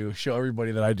dare you show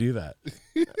everybody that I do that?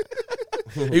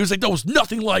 He was like, that was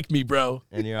nothing like me, bro.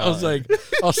 And you're I was all- like,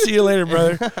 I'll see you later,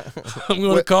 brother. I'm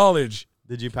going to college.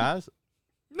 Did you pass?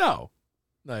 No.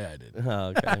 No, yeah, I did.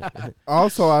 Oh, okay.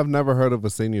 Also, I've never heard of a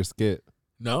senior skit.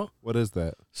 No? What is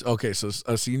that? Okay, so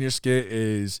a senior skit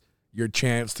is your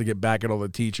chance to get back at all the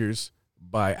teachers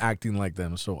by acting like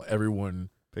them. So everyone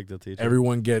Pick the teacher.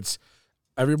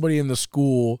 everybody in the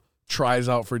school tries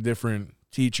out for different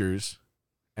teachers,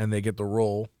 and they get the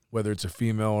role, whether it's a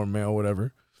female or male,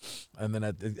 whatever. And then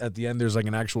at the end, there's like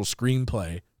an actual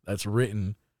screenplay that's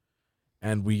written,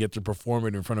 and we get to perform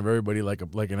it in front of everybody like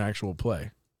an actual play.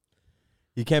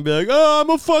 You can't be like, oh, I'm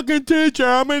a fucking teacher.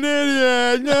 I'm an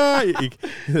idiot. No.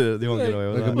 They won't get away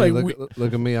with Look at that. me.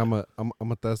 Look at me. I'm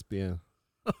a thespian.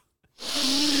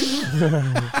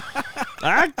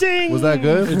 Acting. Was that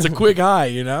good? It's a quick eye,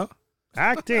 you know.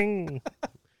 Acting.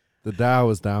 The dial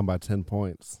was down by 10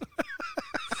 points.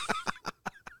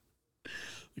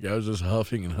 The guy was just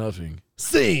huffing and huffing.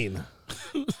 Scene.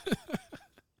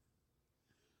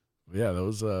 Yeah,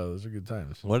 those are good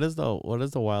times. What is the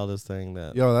wildest thing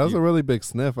that? Yo, that was a really big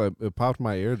sniff. It popped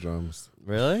my eardrums.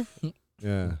 Really?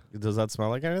 Yeah. Does that smell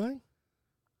like anything?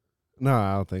 No,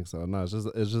 I don't think so. No, it's just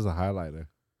a highlighter.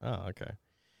 Oh, okay.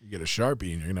 You get a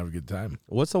Sharpie and you're gonna have a good time.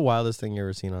 What's the wildest thing you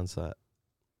ever seen on set?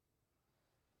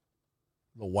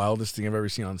 The wildest thing I've ever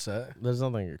seen on set? There's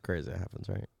nothing crazy that happens,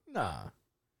 right? Nah,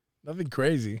 nothing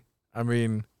crazy. I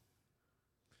mean,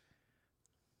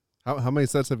 How many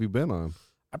sets have you been on?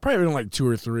 I probably been like 2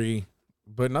 or 3,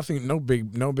 but nothing. No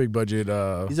big budget.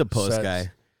 He's a post sets.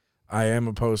 guy. I am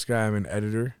a post guy. I'm an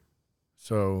editor,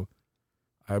 so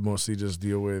I mostly just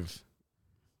deal with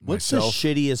What's myself. the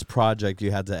shittiest project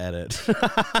you had to edit?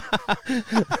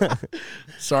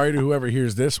 Sorry to whoever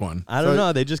hears this one. I don't So-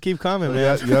 know. They just keep coming, You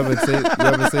man.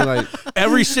 haven't seen like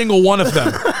Every single one of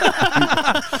them.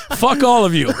 Fuck all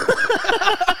of you.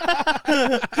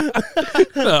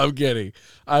 No, I'm kidding.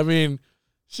 I mean,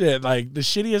 shit. Like the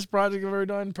shittiest project I've ever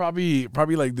done, probably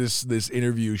like this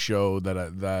interview show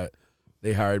that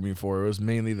they hired me for. It was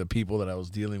mainly the people that I was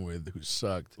dealing with who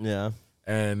sucked, Yeah.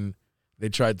 and they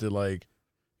tried to like,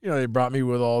 they brought me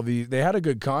with all these. They had a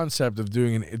good concept of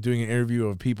doing an interview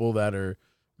of people that are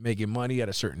making money at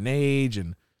a certain age,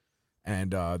 and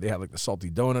they had like the salty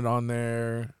donut on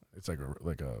there. It's like a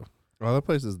oh, that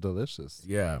place is delicious.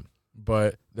 yeah,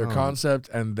 but their Oh. concept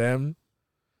and them,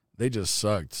 they just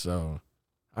sucked. So,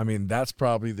 I mean, that's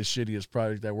probably the shittiest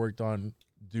project I worked on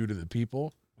due to the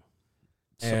people.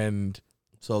 And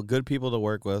So good people to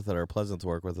work with that are pleasant to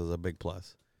work with is a big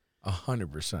plus.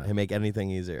 100%. They make everything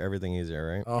easier,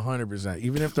 right? 100%.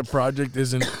 Even if the project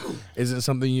isn't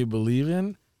something you believe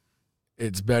in,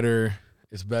 it's better.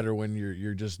 It's better when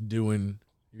you're just doing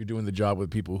the job with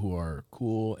people who are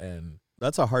cool and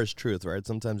That's a harsh truth, right?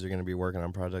 Sometimes you're going to be working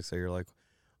on projects that you're like,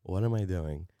 what am I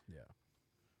doing?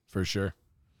 for sure.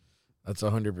 That's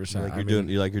 100%.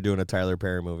 Like you're doing a Tyler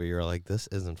Perry movie. You're like, this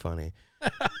isn't funny.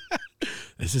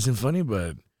 This isn't funny,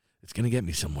 but it's gonna get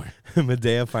me somewhere.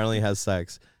 Medea finally has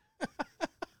sex.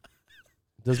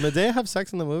 Does Medea have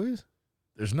sex in the movies?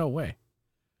 There's no way.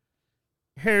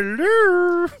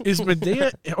 Hello. Is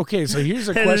Medea okay? So here's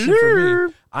a question for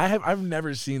me. I've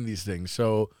never seen these things.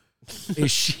 So is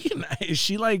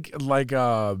she like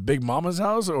Big Mama's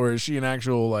house, or is she an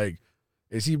actual like?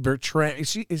 Is he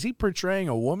portraying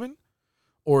a woman,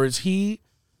 or is he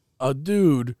a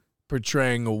dude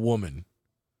portraying a woman?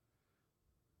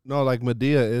 No, like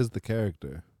Medea is the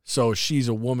character. So she's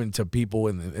a woman to people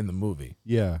in the movie.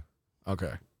 Yeah.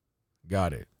 Okay,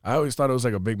 got it. I always thought it was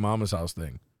like a Big Mama's house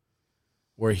thing,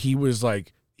 where he was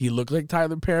like he looked like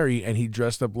Tyler Perry and he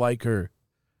dressed up like her,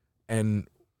 and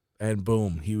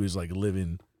boom, he was like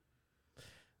living.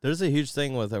 There's a huge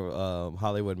thing with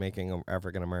Hollywood making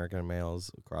African American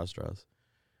males cross dress.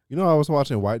 You know, I was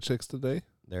watching White Chicks today.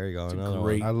 There you go. It's a Another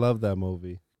great- one. I love that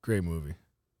movie. Great movie.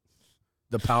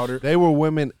 The Powder. They were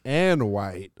women and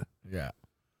white. Yeah.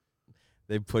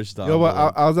 They pushed on. Yo, but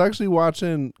I was actually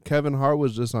watching. Kevin Hart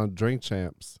was just on Drink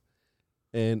Champs,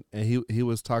 and he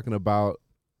was talking about,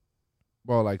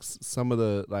 well, like some of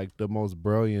the most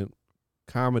brilliant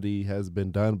comedy has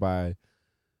been done by,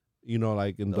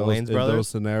 like in The those Wayans brothers?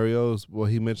 scenarios. Well,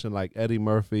 he mentioned like Eddie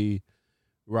Murphy,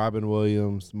 Robin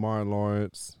Williams, Martin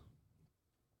Lawrence.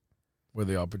 Where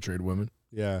they all portrayed women.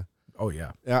 Yeah, Oh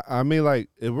yeah. I mean, like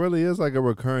it really is like a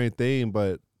recurring theme,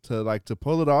 but to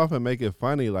pull it off and make it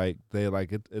funny, like they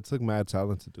like it took mad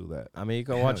talent to do that. I mean, you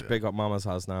can Hell watch yeah. Big Mama's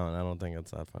House now, and I don't think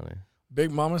it's that funny.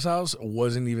 Big Mama's House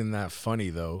wasn't even that funny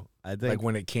though. I think Like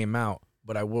when it came out.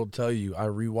 But I will tell you, I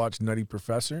rewatched Nutty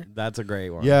Professor, that's a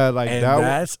great one. Yeah, like and that.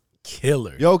 that's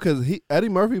killer. Yo, because Eddie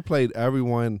Murphy played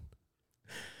everyone.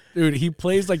 Dude, he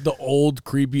plays like the old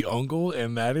creepy uncle,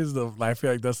 and I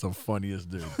feel like that's the funniest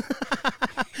dude.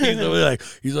 He's always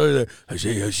like, I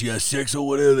say she has sex or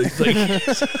whatever. He's like,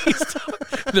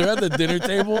 they're at the dinner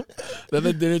table. They're at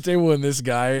the dinner table, and this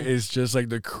guy is just like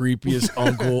the creepiest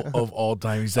uncle of all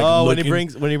time. He's like, when he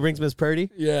looking- brings Miss Purdy.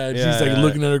 yeah, and Yeah, she's like yeah.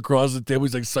 looking at her across the table.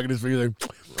 He's like sucking his finger, like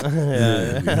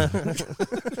yeah.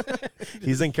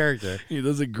 He's in character. he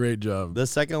does a great job. The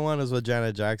second one is with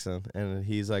Janet Jackson, and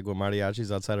he's like with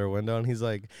mariachis outside her window, and he's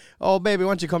like, "Oh baby, why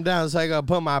don't you come down so I can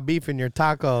put my beef in your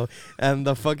taco?" And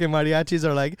the fucking mariachis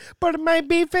are like, "Put my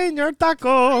beef in your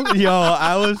taco." Yo,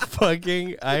 I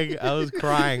was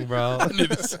crying, bro. I need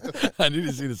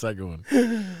to see the second one.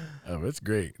 Oh, it's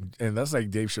great, and that's like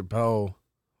Dave Chappelle.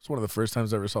 It's one of the first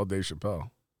times I ever saw Dave Chappelle.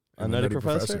 in On The Nutty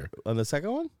Professor? On the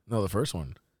second one? No, the first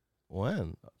one.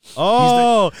 When?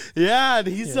 Oh, yeah,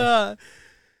 he's the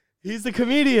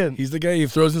comedian. He's the guy he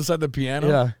throws inside the piano.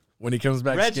 Yeah. When he comes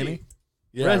back Reggie. skinny.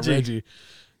 Yeah, Reggie. Reggie.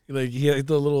 Like he had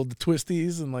the little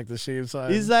twisties and like the shaved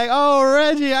side. He's like, "Oh,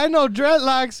 Reggie, I know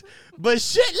dreadlocks, but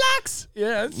shitlocks."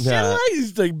 yeah, it's Yeah. shit like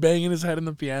he's like banging his head in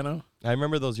the piano. I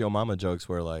remember those Yo Mama jokes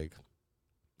were like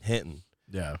hitting.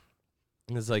 Yeah.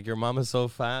 And it's like, your mama's so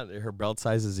fat, her belt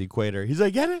size is equator. He's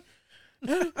like, get it?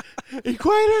 Get it?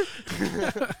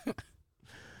 Equator?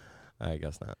 I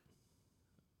guess not.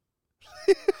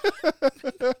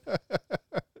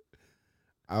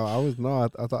 I was no. I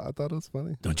thought it was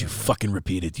funny. Don't you fucking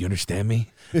repeat it. Do you understand me?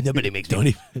 Nobody makes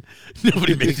me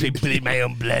bleed my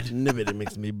own blood. Nobody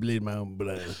makes me bleed my own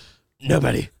blood.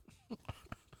 Nobody.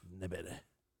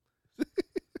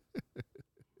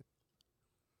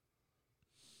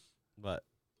 But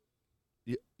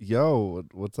Yo,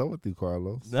 what's up with you,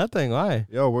 Carlos? nothing. Why?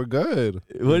 Yo, we're good.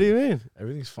 What do you mean?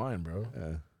 Everything's fine, bro.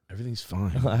 Yeah. Everything's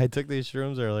fine. I took these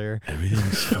shrooms earlier.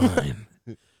 Everything's fine.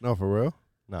 No, for real.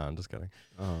 No, I'm just kidding.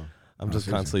 Oh. I'm just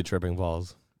seriously. constantly tripping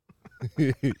balls.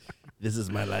 This is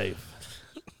my life.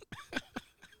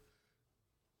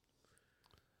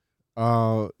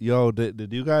 Yo,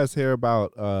 did you guys hear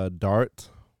about DART?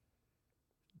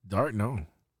 Dart, no.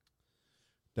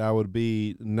 That would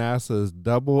be NASA's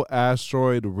double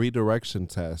asteroid redirection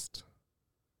test.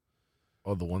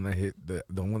 Oh, the one that hit the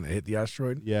one that hit the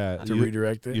asteroid Yeah, to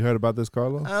redirect it. you heard about this,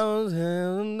 Carlos? I was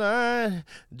here tonight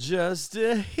just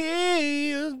to hear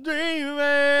you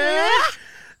dreaming.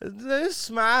 They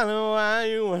smiling while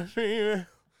you were dreaming.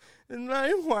 And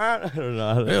like what? I don't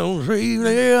know. Don't dream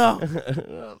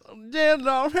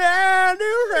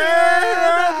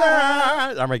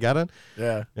Armageddon?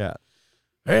 Yeah. Yeah.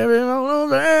 Every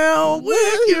moment I'm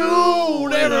with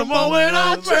you, every moment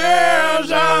I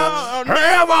treasure,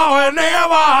 never and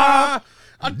never.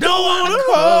 I don't want to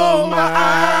close my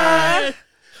eyes.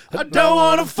 I don't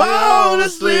want to fall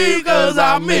asleep cause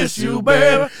I miss you,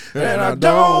 baby. And I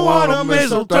don't want to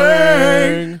miss a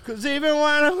thing. Cause even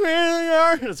when I'm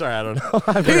in your... Sorry, I don't know.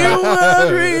 I You forgot. will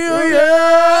dream,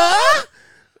 yeah.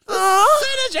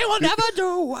 Synergy will never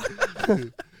do.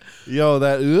 Yo,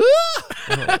 that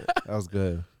was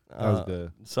good. That was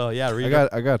good. So, yeah,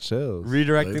 I got chills.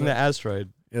 redirecting the asteroid.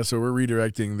 Yeah, so we're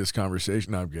redirecting this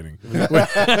conversation. No, I'm kidding.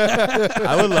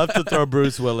 I would love to throw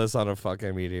Bruce Willis on a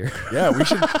fucking meteor. Yeah, we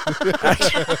should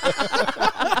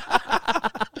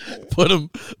put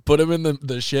him in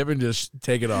the ship and just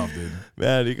take it off, dude.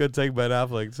 Man, he could take Ben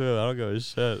Affleck too. I don't give a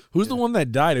shit. Who's the one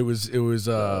that died? It was It was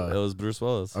Bruce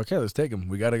Willis. okay, let's take him.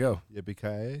 We gotta go.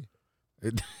 Yippee-ki-yay.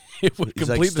 It would He's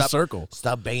like, complete the "Stop." circle.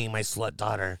 Stop banging my slut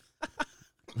daughter.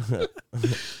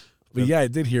 But yeah, I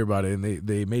did hear about it, and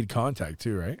they made contact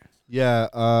too, right? Yeah,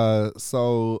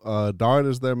 so DART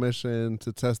is their mission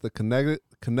to test the kinetic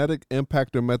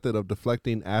impactor method of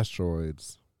deflecting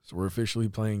asteroids. So we're officially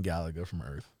playing Galaga from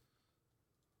Earth.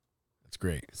 That's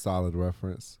great. Solid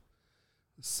reference.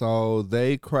 So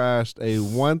they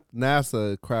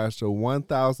NASA crashed a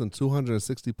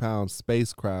 1,260 pound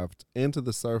spacecraft into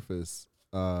the surface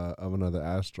of another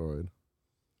asteroid.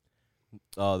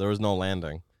 Oh, there was no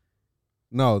landing.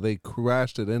 No, they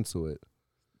crashed it into it.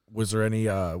 Was there any?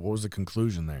 What was the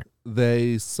conclusion there?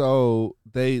 They sent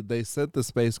the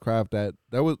spacecraft at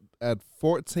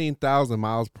 14,000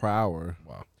 miles per hour.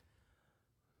 Wow.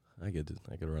 I could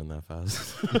run that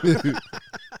fast.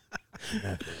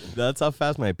 That's how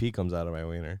fast my pee comes out of my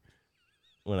wiener.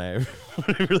 When I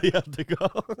really have to go.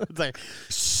 It's like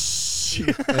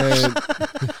And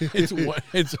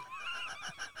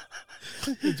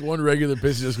It's one regular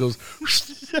piss that just goes.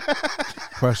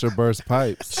 pressure burst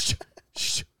pipes.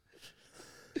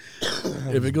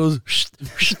 If it goes,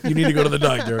 you need to go to the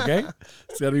doctor. Okay,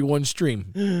 it's got to be one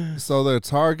stream. So their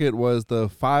target was the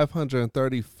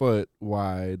 530-foot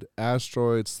wide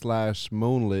asteroid /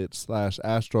 moonlet /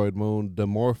 asteroid moon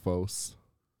Dimorphos.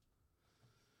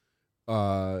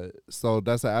 So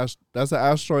that's an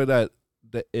asteroid that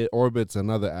it orbits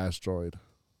another asteroid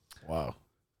Wow.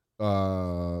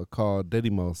 called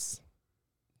Didymos.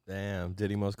 damn,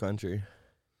 Didymos country.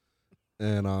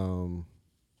 And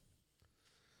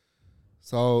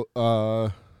so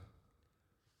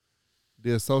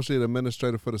the associate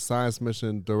administrator for the science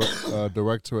mission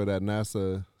directorate at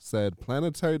NASA said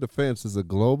planetary defense is a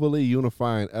globally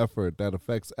unifying effort that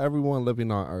affects everyone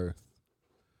living on Earth.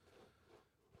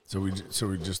 So we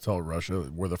just told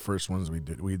Russia we're the first ones we're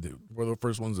the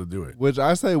first ones to do it. Which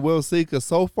I say we'll see, because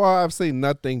so far I've seen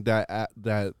nothing that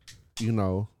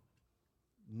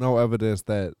no evidence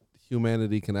that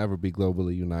humanity can ever be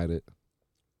globally united.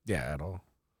 Yeah, at all.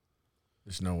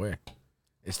 There's no way.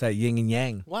 It's that yin and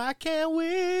yang. Why can't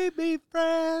we be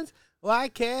friends? Why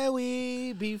can't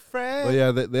we be friends? But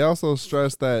yeah, they also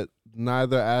stressed that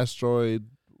neither asteroid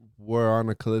were on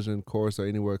a collision course or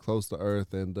anywhere close to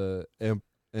Earth, and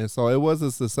so it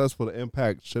wasn't successful. The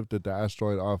impact shifted the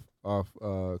asteroid off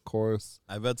course.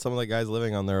 I bet some of the guys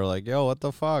living on there are like, yo, what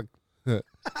the fuck?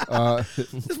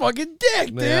 It's fucking dick,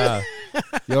 dude. Yeah.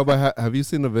 Yo, but have you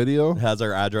seen the video? It has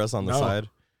our address on the No. side.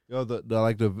 Yo,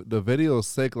 the video is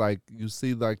sick. Like, you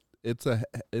see, like it's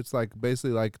like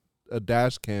basically like a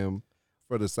dash cam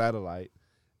for the satellite,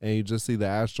 and you just see the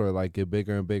asteroid like get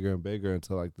bigger and bigger and bigger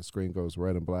until like the screen goes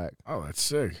red and black. Oh, that's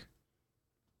sick.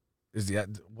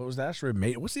 What was the asteroid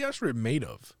made? What's the asteroid made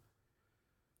of?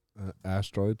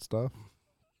 Asteroid stuff.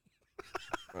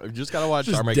 You just gotta watch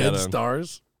Just Armageddon. dead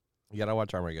stars. You gotta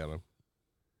watch Armageddon.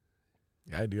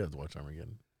 Yeah, I do have to watch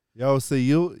Armageddon. Yo, see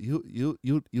you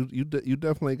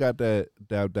definitely got that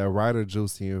writer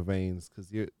juice in your veins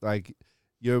because you're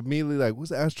immediately like, what's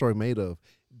the asteroid made of?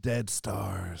 Dead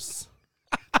stars.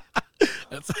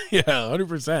 That's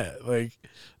 100%. Like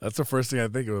that's the first thing I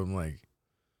think of. I'm like,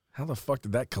 how the fuck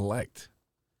did that collect?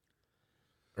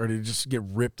 Or did it just get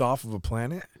ripped off of a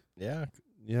planet? Yeah.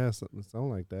 Yeah, something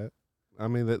like that. I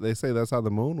mean, they say that's how the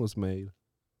moon was made.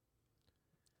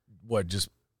 What, just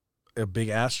a big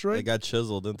asteroid? They got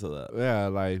chiseled into that. Yeah,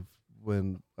 like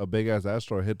when a big ass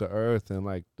asteroid hit the Earth and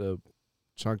like the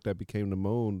chunk that became the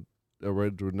moon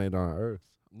originated on Earth.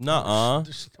 Nuh-uh.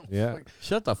 Yeah,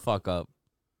 Shut the fuck up.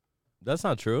 That's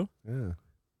not true. yeah.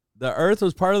 The Earth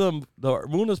was part of the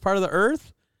moon was part of the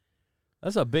Earth?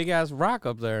 That's a big ass rock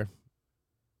up there.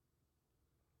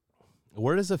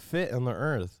 Where does it fit on the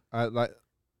Earth? I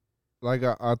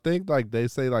think like they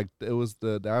say like it was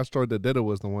the asteroid that did it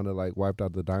was the one that like wiped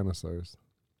out the dinosaurs.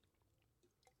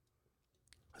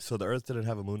 So the Earth didn't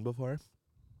have a moon before?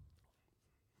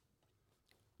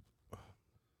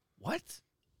 What?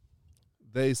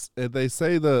 They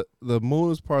say the moon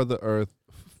was part of the Earth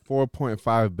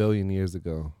 4.5 billion years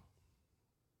ago.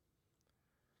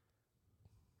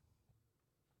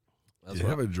 Do you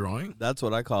have a drawing? That's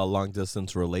what I call a long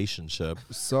distance relationship.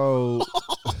 So,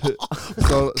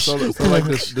 so like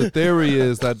the theory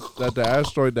is that the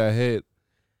asteroid that hit,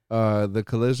 the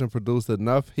collision produced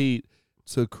enough heat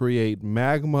to create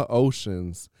magma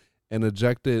oceans and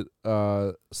ejected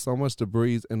so much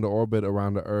debris into orbit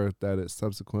around the Earth that it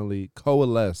subsequently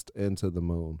coalesced into the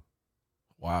moon.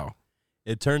 Wow.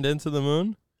 It turned into the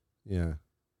moon? Yeah.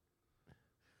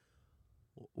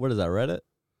 What is that, Reddit?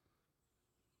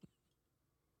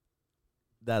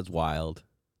 That's wild.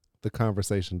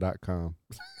 Theconversation.com.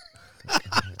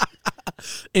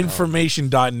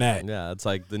 Information.net. Yeah, it's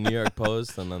like the New York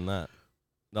Post and then that.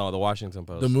 No, the Washington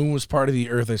Post. The moon was part of the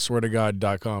earth, I swear to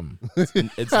God.com.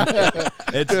 It's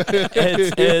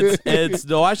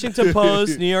the Washington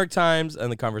Post, New York Times,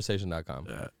 and theconversation.com.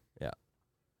 Yeah.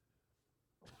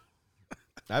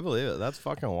 I believe it. That's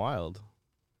fucking wild.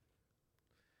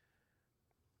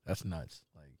 That's nuts.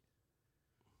 Like,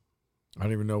 I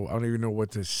don't even know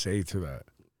what to say to that.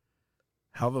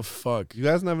 How the fuck? You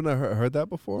guys never heard that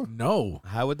before? No.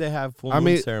 How would they have full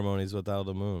moon ceremonies without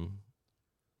a moon?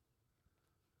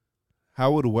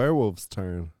 How would werewolves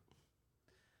turn?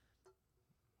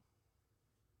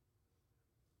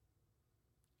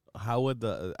 How would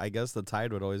I guess the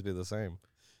tide would always be the same.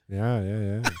 Yeah.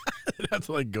 It'd have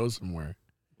to like go somewhere.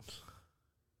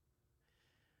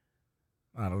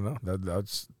 I don't know.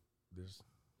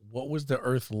 What was the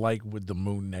Earth like with the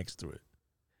moon next to it?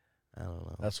 I don't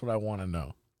know. That's what I want to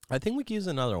know. I think we could use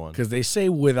another one. Because they say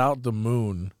without the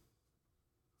moon,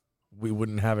 we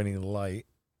wouldn't have any light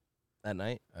At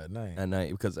night? at night. At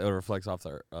night, because it reflects off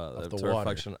the the it's a water.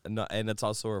 reflection. No, and it's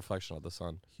also a reflection of the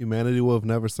sun. Humanity would have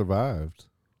never survived.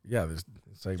 Yeah, it's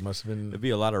like must have There'd been be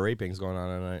a lot of rapings going on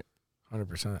at night.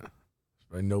 100%.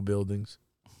 Right, no buildings.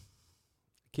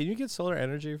 Can you get solar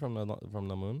energy from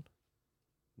the moon?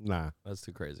 Nah. That's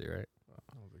too crazy, right?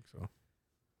 I don't think so.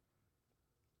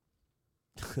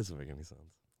 Doesn't make any sense.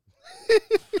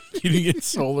 You can get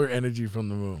solar energy from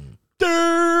the moon.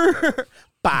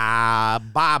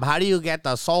 Bob, how do you get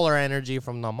the solar energy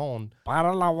from the moon?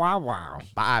 Wow.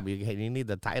 Bob, you need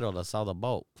the title to sell the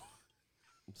boat.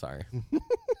 I'm sorry.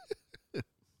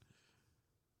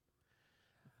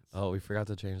 Oh, we forgot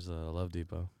to change the Love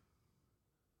Depot.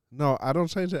 No, I don't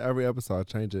change it every episode. I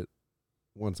change it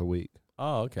once a week.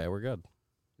 Oh, okay, we're good.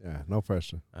 Yeah, no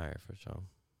pressure. All right, for sure.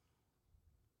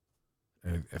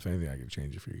 And if anything, I can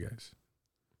change it for you guys.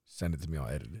 Send it to me. I'll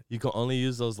edit it. You can only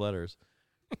use those letters.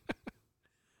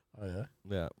 Oh, yeah?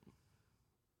 Yeah.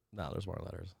 No, there's more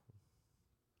letters.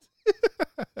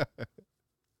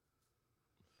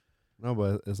 No,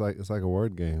 but it's like a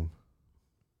word game.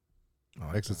 I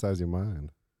like Exercise your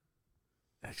mind.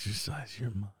 that. Exercise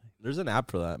your mind. There's an app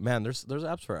for that. Man, there's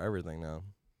apps for everything now.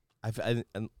 I feel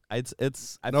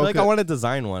No, like I want to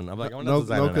design one. I'm like, I want to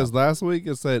design no, an app. because last week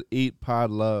it said "Eat Pod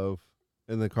Love,"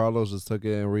 and then Carlos just took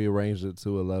it and rearranged it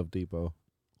to a Love Depot.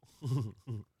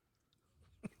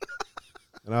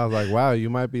 And I was like, "Wow, you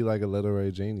might be like a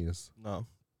literary genius." No,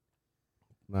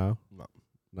 No, No.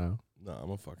 no.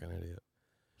 I'm a fucking idiot.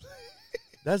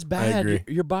 That's bad. agree.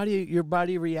 Your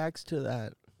body reacts to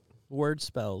that. Word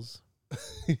spells.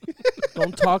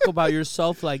 Don't talk about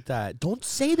yourself like that. Don't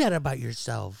say that about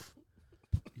yourself.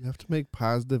 You have to make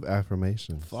positive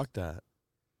affirmations. Fuck that.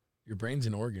 Your brain's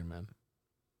an organ, man.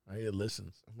 Right? It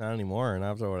listens. Not anymore. And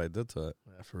after what I did to it.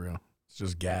 Yeah, for real. It's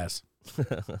just gas.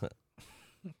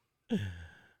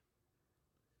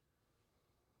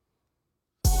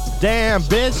 Damn,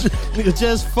 bitch. Nigga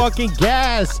just fucking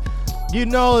gas. You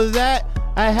know that?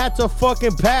 I had to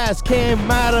fucking pass. Came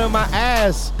out of my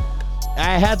ass.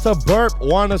 I had to burp.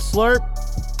 Wanna slurp?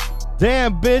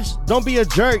 Damn, bitch. Don't be a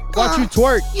jerk. Watch you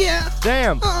twerk. Yeah.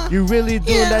 Damn. You really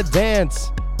doing that dance.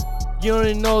 You don't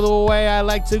even know the way I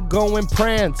like to go and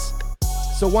prance.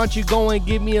 So why don't you go and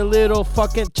give me a little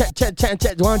fucking chat.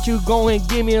 Why don't you go and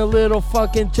give me a little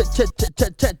fucking chance.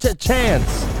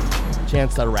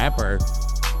 Chance the Rapper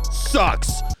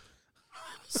sucks.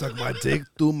 Suck my dick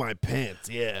through my pants.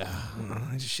 Yeah.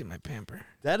 I just shit my pamper.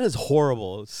 That is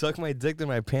horrible. Suck my dick in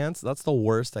my pants. That's the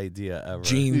worst idea ever.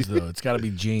 Jeans, though. It's got to be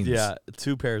jeans. Yeah,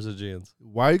 2 pairs of jeans.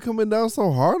 Why are you coming down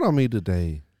so hard on me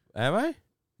today? Am I?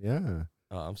 Yeah.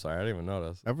 Oh, I'm sorry. I didn't even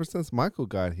notice. Ever since Michael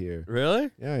got here. Really?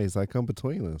 Yeah, he's like, come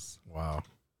between us. Wow.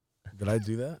 Did I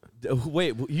do that?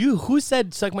 Wait, who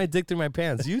said suck my dick through my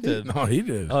pants? You did. No, he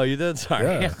did. Oh, you did? Sorry.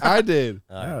 Yeah. I did.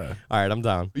 All right. Yeah. All right, I'm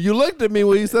down. You looked at me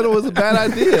when you said it was a bad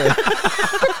idea.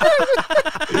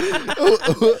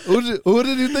 who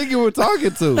did you think you were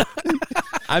talking to?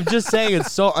 I'm just saying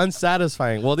it's so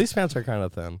unsatisfying. Well, these pants are kind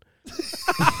of thin.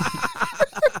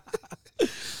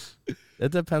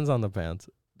 It depends on the pants.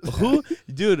 Who,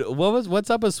 dude? What's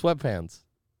up with sweatpants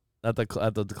at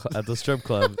the strip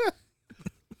club?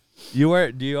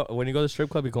 When you go to the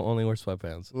strip club, you can only wear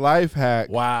sweatpants. Life hack.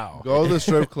 Wow. Go to the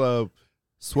strip club,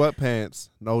 sweatpants,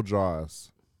 no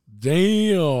drawers.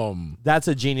 Damn. That's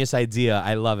a genius idea.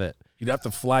 I love it. You'd have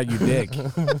to flag your dick.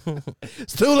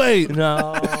 It's too late.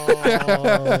 No,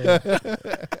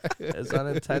 it's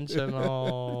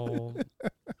unintentional.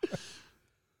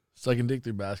 Sucking dick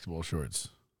through basketball shorts.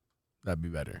 That'd be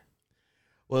better.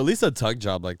 Well, at least a tug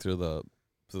job like through the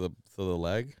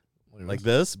leg, like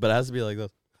this, but it has to be like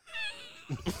this.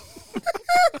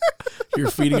 You're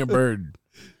feeding a bird.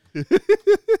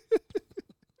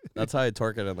 That's how I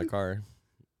torque it in the car.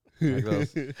 Like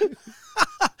this.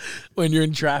 When you're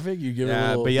in traffic, you give it a Yeah,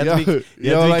 little. but you have to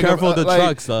be like, careful with the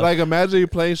trucks, though. Like, imagine you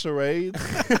playing charades.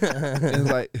 And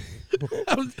it's like,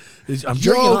 I'm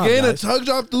jerking off, getting a guys. tug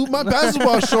job through my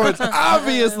basketball shorts.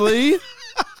 Obviously.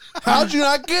 How'd you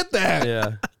not get that?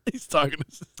 Yeah, He's talking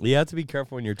to you have to be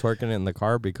careful when you're torquing it in the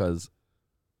car because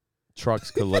trucks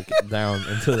could look down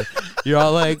into the. You're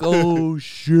all like, oh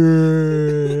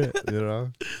shit, you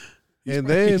know. And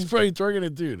then He's probably twerking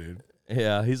it too, dude.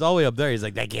 Yeah, he's all the way up there. He's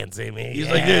like, they can't see me. He's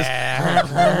like this.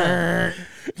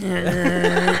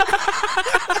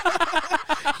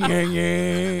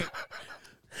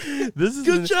 This is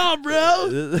Good job, bro.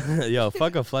 Yo,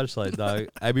 fuck a fleshlight, dog.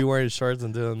 I'd be wearing shorts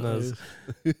and doing this.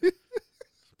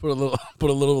 Put a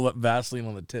little Vaseline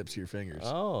on the tips of your fingers.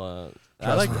 Oh,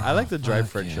 I like the dry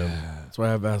friction. That's why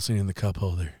I have Vaseline in the cup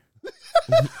holder.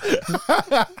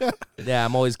 Yeah,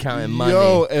 I'm always counting money.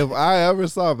 Yo, if I ever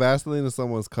saw Vaseline in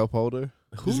someone's cup holder,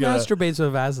 Who He's got- masturbates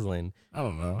with Vaseline? I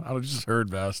don't know. I just heard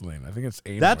Vaseline. I think it's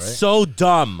anal, That's right? so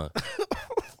dumb.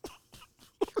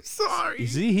 Sorry. You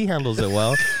see, he handles it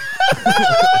well.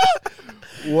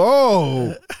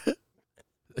 whoa,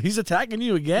 He's attacking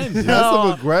you again, dude.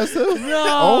 passive aggressive. No,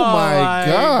 Oh my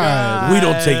God. We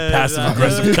don't take passive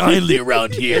aggressive kindly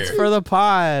around here. It's for the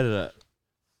pod.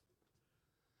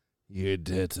 You're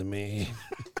dead to me.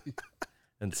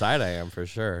 Inside, I am for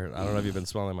sure. I don't know if you've been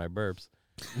smelling my burps.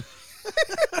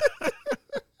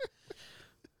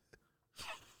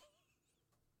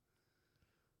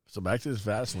 So back to this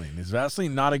Vaseline. Is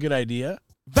Vaseline not a good idea?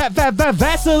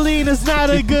 Vaseline is not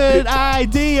a good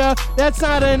idea. That's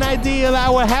not an idea I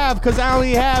would have because I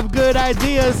only have good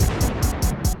ideas.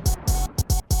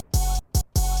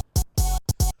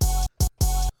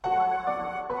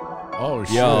 Oh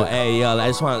shit. Yo, hey, yo, I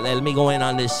just want let me go in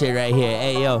on this shit right here.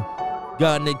 Hey, yo,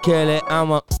 gonna kill it.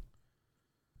 My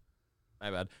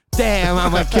bad. Damn,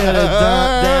 I'ma kill it.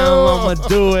 Damn, I'ma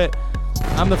do it.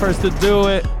 I'm the first to do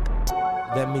it.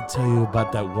 Let me tell you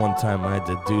about that one time I had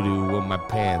to doo-doo with my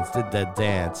pants. Did that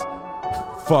dance.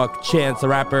 Fuck Chance the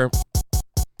Rapper.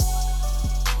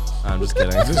 I'm just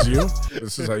kidding. Is this you?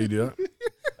 This is how you do it?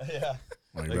 Yeah.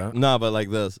 Like that? No, but like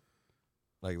this.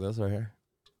 Like this right here.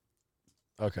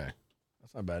 Okay.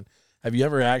 That's not bad. Have you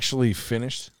ever actually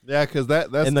finished? Yeah, because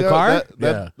that In the car?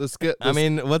 Yeah. I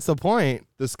mean, what's the point?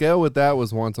 the scale with that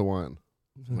was 1-to-1.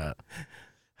 Matt.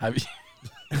 Have you?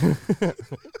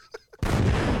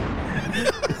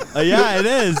 Yeah, it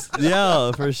is.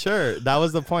 Yeah, for sure. That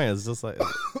was the point. It's just like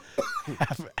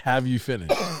Have you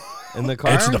finished? In the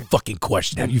car? Answer the fucking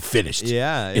question. Have you finished?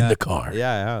 Yeah. In the car.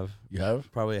 Yeah, I have. You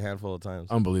have? Probably a handful of times.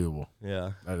 Unbelievable.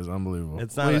 Yeah. That is unbelievable.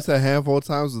 It's When not. you say a handful of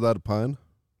times, is that a pun?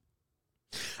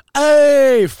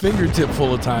 Hey, fingertip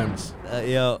full of times.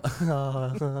 Yo.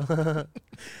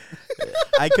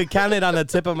 I could count it on the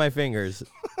tip of my fingers.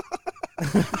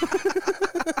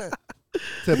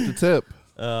 Tip to tip.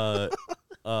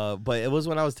 But it was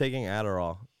when I was taking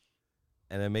Adderall,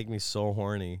 and it made me so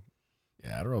horny.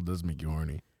 Yeah, Adderall does make you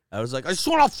horny. I was like, I just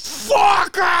want to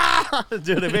fuck her!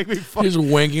 Dude, it make me fuck. Just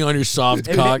wanking on your soft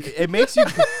cock. It makes you.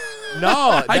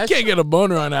 No, I can't get a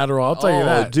boner on Adderall. I'll tell you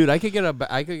that. dude. I could get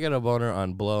a boner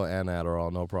on blow and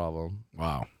Adderall, no problem.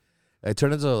 Wow. I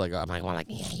turn into like I'm like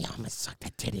yeah, I'm gonna suck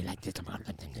that titty like this.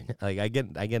 Like I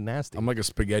get nasty. I'm like a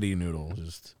spaghetti noodle,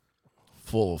 just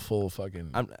full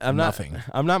fucking. I'm nothing. not.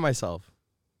 I'm not myself.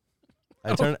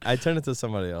 I turn into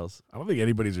somebody else. I don't think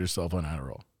anybody's yourself on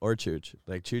Adderall. Or Chooch.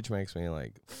 Like Chooch makes me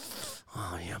like,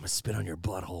 oh yeah, I'm gonna spit on your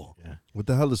butthole. Yeah. What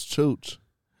the hell is chooch?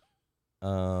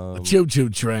 A choo choo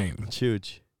train.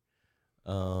 Chooch.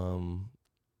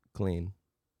 Clean.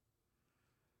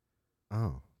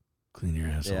 Oh, Clean your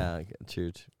asshole. Yeah,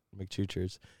 Chooch.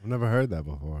 McChoochers. I've never heard that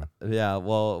before. Yeah,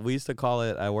 well, we used to call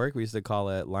it at work. We used to call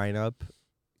it lineup,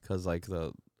 because like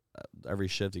every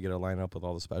shift you get a lineup with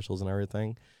all the specials and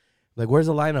everything. Like, where's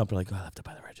the lineup? We're like, oh, I left it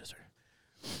by the register.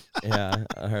 Yeah,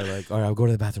 or like, all right, I'll go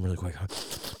to the bathroom really quick.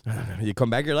 You come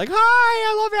back, you're like, hi,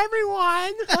 I love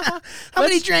everyone. How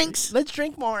many drinks? Let's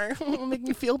drink more. It'll make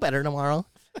me feel better tomorrow.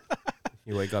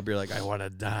 You wake up, you're like, I want to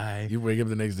die. You wake up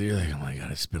the next day, you're like, oh my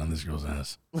God, I spit on this girl's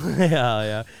ass.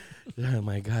 Yeah. Oh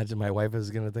my God, my wife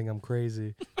is gonna think I'm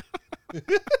crazy.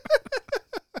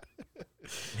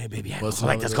 Hey baby, go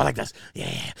like this, go like this.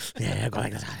 Yeah, go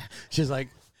like this. She's like,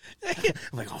 I'm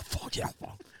like, oh fuck yeah.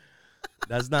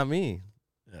 That's not me.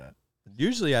 Yeah.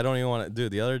 Usually I don't even want to do.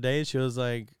 The other day she was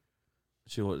like,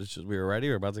 we were ready,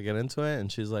 we were about to get into it,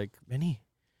 and she's like, Benny,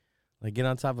 like get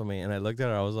on top of me. And I looked at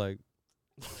her, I was like,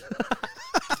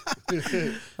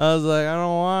 I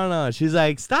don't wanna. She's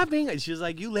like, stop being. She's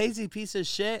like, you lazy piece of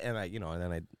shit. And and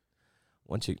then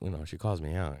once she calls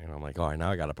me out, I'm like, all right,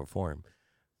 now I gotta perform.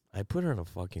 I put her in a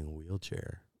fucking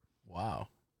wheelchair. Wow.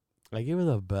 I gave her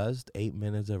the best 8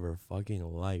 minutes of her fucking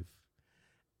life.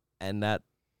 And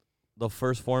the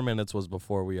first 4 minutes was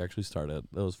before we actually started.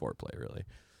 It was foreplay, really.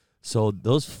 So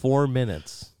those 4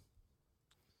 minutes,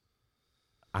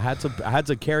 I had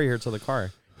to carry her to the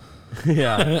car.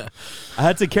 Yeah, I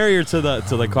had to carry her to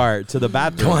the car, to the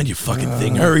bathroom. Come on, you fucking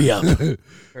thing. Hurry up.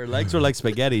 Her legs were like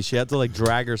spaghetti. She had to like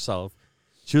drag herself.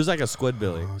 She was like a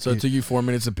Squidbilly. So it took you 4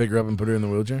 minutes to pick her up and put her in the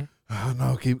wheelchair? Oh,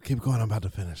 no, keep going. I'm about to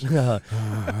finish. Yeah.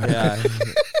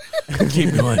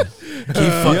 Keep going. Keep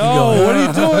fucking going. What are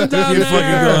you doing down Keep there?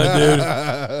 fucking going, dude.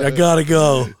 I gotta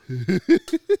go.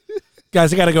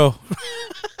 Guys, I gotta go.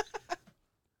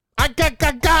 I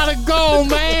gotta go,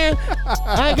 man.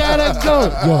 I gotta go.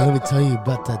 Yo, let me tell you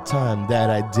about that time that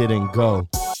I didn't go.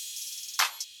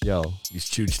 Yo, He's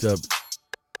chooched up.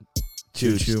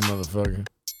 Choo choo, motherfucker.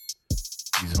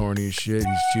 He's horny as shit.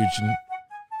 He's chooching.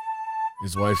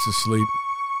 His wife's asleep.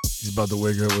 He's about to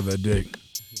wake her up with that dick.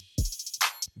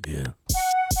 Yeah.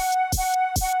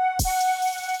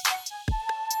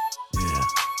 Yeah.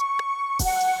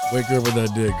 Wake her up with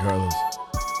that dick, Carlos.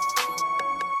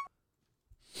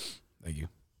 Thank you.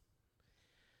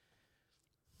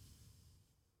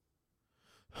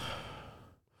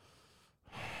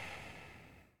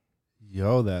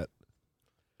 Yo, that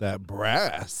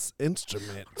brass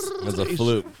instrument. it's a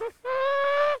flute.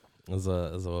 It's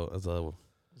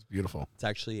Beautiful. It's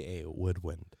actually a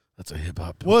woodwind. That's a hip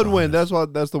hop. Woodwind. That's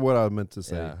the word I meant to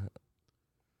say. Yeah.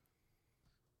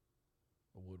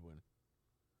 A woodwind.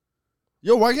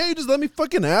 Yo, why can't you just let me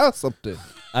fucking ask something?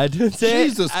 I didn't say.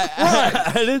 Jesus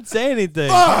I didn't say anything.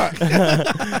 Fuck!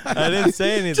 I didn't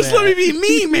say anything. Just let me be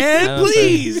me, I man, don't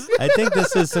please. think- I think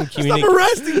this is some Stop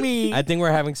arresting me. I think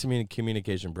we're having some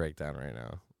communication breakdown right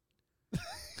now.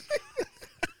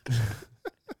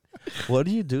 What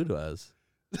do you do to us?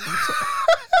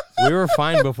 We were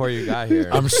fine before you got here.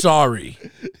 I'm sorry.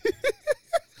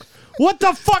 What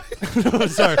the fuck?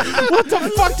 Sorry. What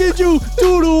the fuck did you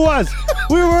do to us?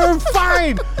 We were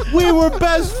fine. We were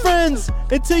best friends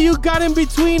until you got in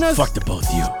between us. Fuck the both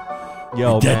of you.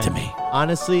 Yo, You're dead man. to me.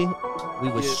 Honestly, we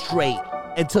were straight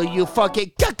until you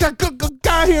fucking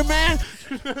got here, man.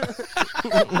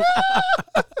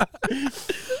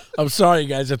 I'm sorry,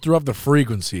 guys. I threw up the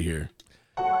frequency here.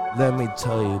 Let me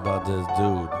tell you about this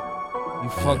dude. You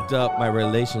fucked up my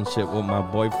relationship with my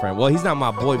boyfriend. Well, he's not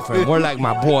my boyfriend. More like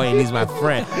my boy, and he's my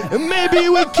friend. And maybe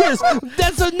we kiss.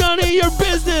 That's none of your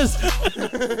business.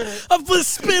 I put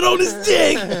spit on his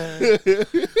dick.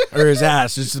 Or his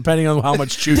ass, just depending on how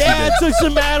much juice Dad took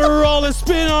some Adderall and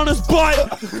spit on his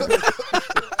butt.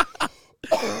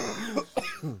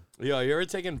 Yo, you ever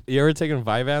taken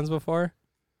Vyvanse before?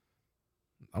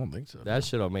 I don't think so. That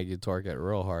shit'll make you torque it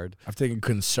real hard. I've taken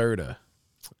Concerta.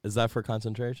 Is that for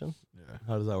concentration? Yeah.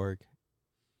 How does that work?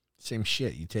 Same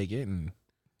shit. You take it and...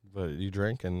 But you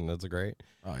drink and that's great.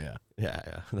 Oh, yeah.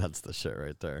 Yeah. That's the shit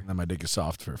right there. And then my dick is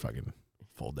soft for a fucking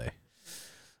full day.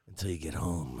 Until you get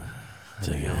home.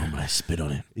 Until you get home and I spit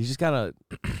on it. You just gotta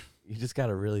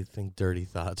really think dirty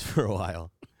thoughts for a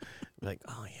while. Like,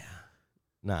 oh yeah.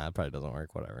 Nah, it probably doesn't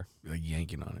work. Whatever. Like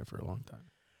yanking on it for a long time.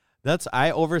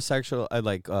 I over sexual. I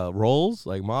like rolls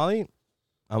like Molly.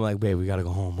 I'm like, babe, we gotta go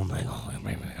home. I'm like, oh,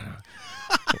 babe,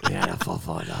 we gotta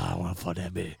fuck. I want to fuck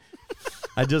that bitch.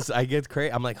 I get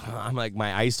crazy. I'm like,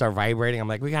 my eyes start vibrating. I'm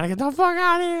like, we gotta get the fuck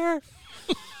out of here.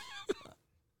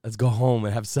 Let's go home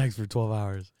and have sex for 12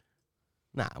 hours.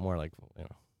 Nah, more like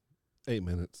 8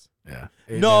 minutes. Yeah.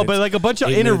 No, but like a bunch of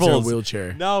 8 minutes in a intervals.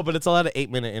 wheelchair. No, but it's a lot of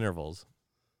 8-minute intervals.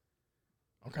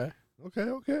 Okay.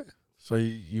 Okay. So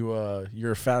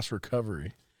you're a fast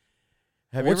recovery.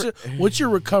 Have you ever? What's your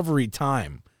recovery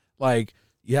time? Like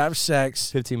you have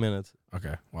sex. 15 minutes.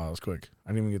 Okay. Wow, that was quick. I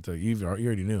didn't even get to. You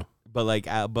already knew. But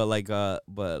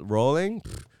rolling,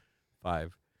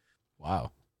 5.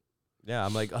 Wow. Yeah,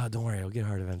 I'm like, oh, don't worry, it'll get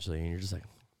hard eventually, and you're just like,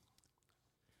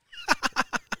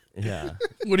 yeah.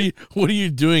 What are you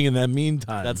doing in that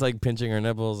meantime? That's like pinching her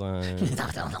nipples, and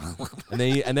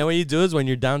then what you do is when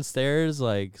you're downstairs,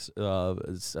 like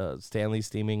Stanley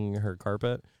steaming her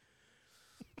carpet.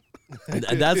 And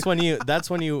that's when you're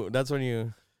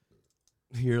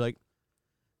like,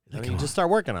 you just start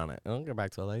working on it. I'll get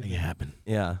back to it later. Make it happen.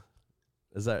 Yeah.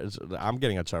 I'm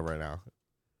getting a chub right now.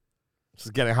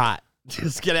 Just getting hot.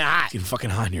 Just getting hot. It's getting fucking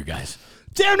hot in here, guys.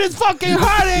 Damn, it's fucking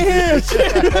hot in here.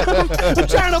 I'm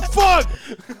trying to fuck.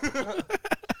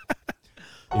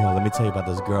 Let me tell you about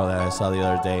this girl that I saw the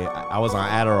other day. I was on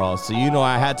Adderall, so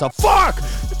I had to fuck.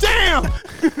 Damn.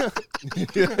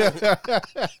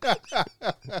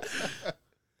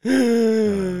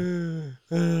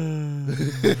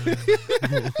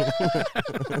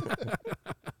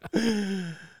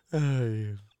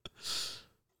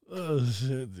 Oh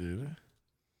shit, dude.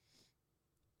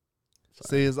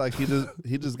 See, it's like he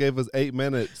just gave us 8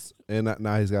 minutes, and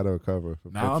now he's got to recover.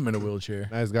 Now I'm in a wheelchair.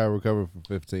 Now he's got to recover for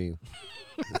 15.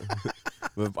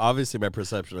 But obviously, my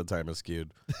perception of time is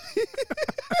skewed.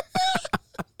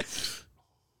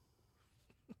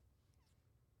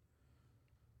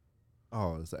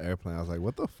 Oh, it's an airplane. I was like,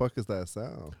 what the fuck is that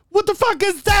sound? What the fuck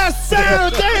is that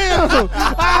sound? Damn!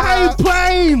 I hate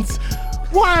planes.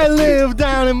 Why I live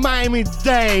down in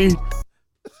Miami-Dade?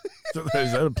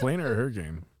 Is that a plane or a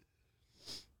hurricane?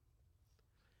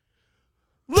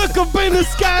 Look up in the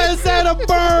sky, is that a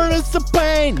bird? It's a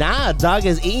plane. Nah, dog,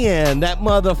 is Ian, that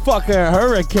motherfucking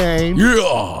hurricane.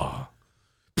 Yeah.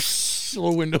 Psst,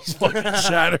 little windows fucking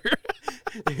shatter.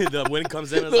 The wind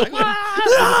comes in, it's like,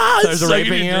 Starts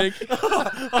raping you.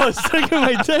 Oh, it's sucking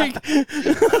my dick.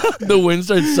 The wind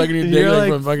starts sucking your dick You're like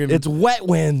like, from fucking. it's wet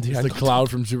wind. It's the cloud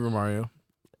from Super Mario.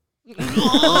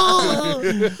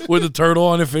 With the turtle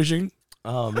on it fishing.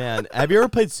 Oh, man. Have you ever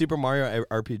played Super Mario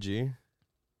RPG?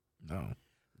 No.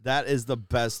 That is the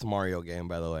best Mario game,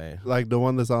 by the way. Like the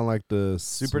one that's on like the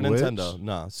Super Switch? Nintendo.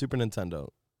 No, Super Nintendo.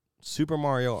 Super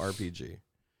Mario RPG.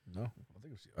 No.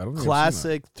 I don't think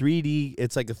Classic 3D.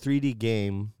 It's like a 3D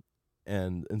game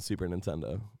and Super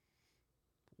Nintendo.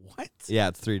 What? Yeah,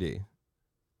 it's 3D.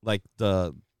 Like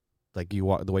the way you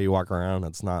walk around,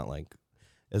 it's not like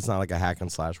a hack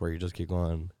and slash where you just keep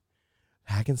going.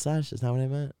 Hack and slash? Is that what I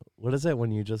meant? What is it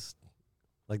when you just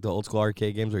like the old school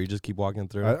arcade games where you just keep walking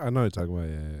through? I know what you're talking about.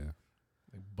 Yeah.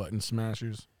 Like button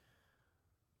smashers.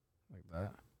 Like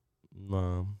that.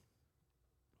 No.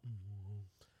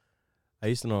 I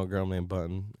used to know a girl named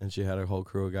Button, and she had a whole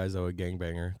crew of guys that would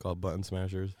gangbang her called Button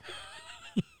Smashers.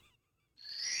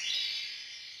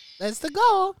 That's the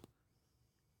goal.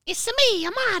 It's me,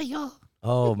 Mario.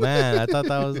 Oh, man. I thought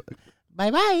that was...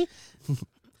 Bye-bye.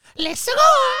 Let's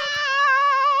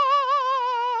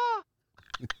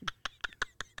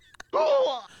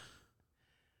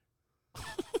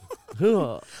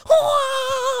go.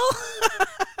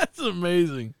 That's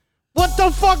amazing. What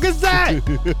the fuck is that?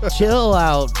 Chill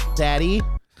out, Daddy.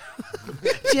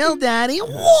 Chill, Daddy.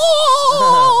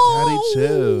 Whoa! Daddy,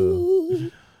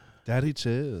 chill. Daddy,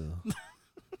 chill.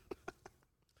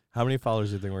 How many followers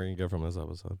do you think we're going to get from this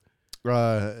episode?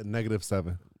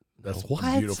 -7. That's What?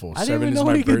 beautiful. I didn't 7 even is know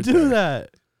my he could do birthday. that.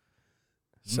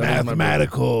 7 is my birthday.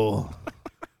 Mathematical.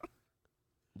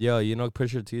 Yo, you know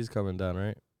Pusha T's coming down,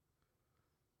 right?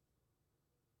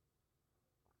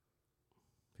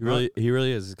 He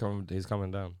really is. He's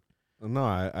coming down. No,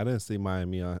 I didn't see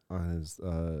Miami on his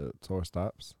tour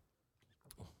stops.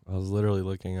 I was literally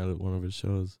looking at one of his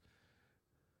shows.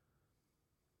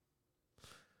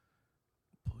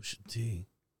 Pusha T.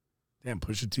 Damn,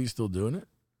 Pusha T still doing it?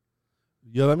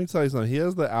 Yo, let me tell you something. He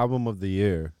has the album of the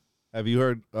year. Have you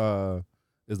heard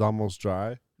Is Almost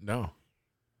Dry? No.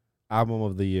 Album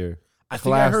of the year. I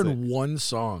think I heard Classic. one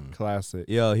song. Classic.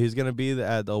 Yo, he's gonna be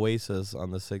at Oasis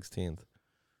on the 16th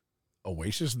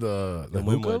Oasis, the in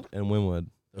hookah? Wynwood.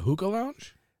 The hookah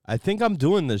lounge? I think I'm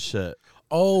doing this shit.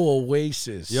 Oh,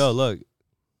 Oasis. Yo, look.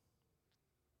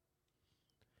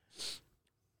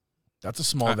 That's a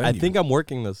small I venue. think I'm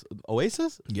working this.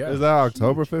 Oasis? Yeah. Is that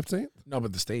October 15th? No,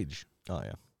 but the stage. Oh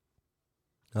yeah.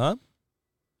 Huh?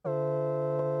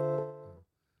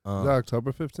 Is that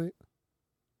October 15th?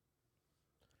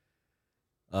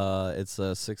 It's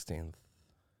 16th.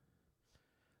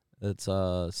 It's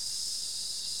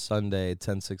Sunday,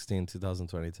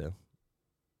 10/16/2022.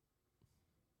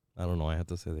 I don't know. I have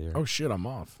to say the year. Oh, shit, I'm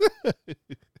off.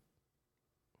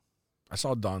 I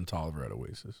saw Don Toliver at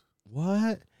Oasis.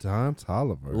 What? Don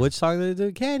Toliver. Which song did they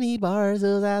do? Candy bars,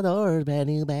 those outdoors, brand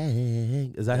new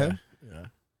bag. Is that him? Yeah.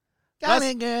 Got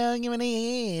it, girl, give me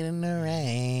the head in the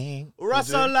ring.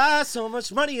 Russell lost so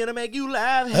much money to make you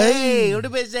laugh. Hey. the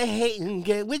bitch they hate and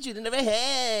get with you to never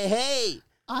hey.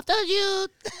 Off the youth.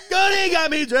 God, he got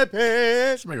me dripping.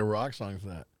 Let's make a rock song for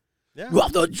that. Yeah.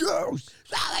 Off the juice.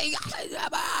 Ice.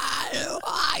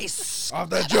 Off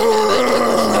the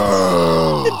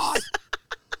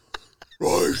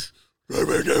Rice.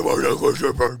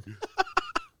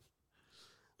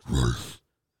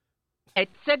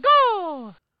 It's a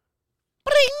go.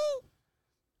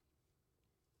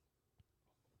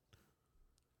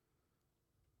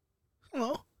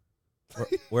 Hello.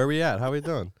 Where we at? How we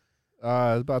doing?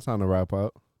 It's about time to wrap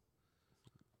up.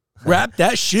 Wrap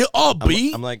that shit up,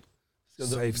 B. I'm like,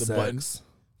 Safe the sex. buttons.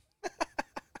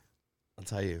 I'll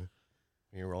tell you.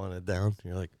 You're rolling it down.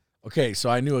 You're like, Okay, so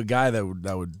I knew a guy that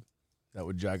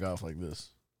would jack off like this.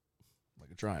 Like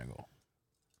a triangle.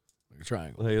 Like a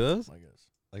triangle, like this? I guess.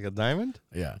 Like a diamond?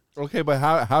 Yeah. Okay, but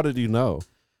how did you know?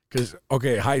 Because,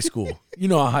 okay, high school. You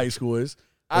know how high school is.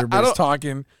 I Everybody's don't-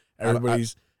 talking.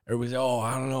 Everybody's, oh,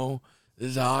 I don't know.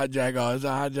 This is a hot jack off. This is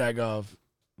a hot jack off.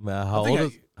 Man, how think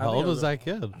old I was was- that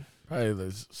kid? Probably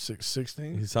like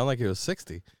 16. He sounded like he was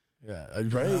 60. Yeah,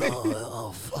 right.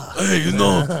 Hey, you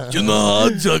know how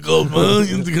I check up, man.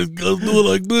 You gotta do it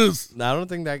like this. No, I don't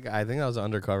think that guy. I think that was an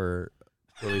undercover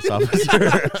police officer.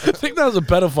 I think that was a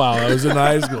pedophile. I was in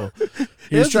high school.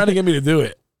 He was trying to get me to do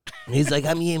it. He's like,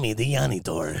 I'm Yemi, the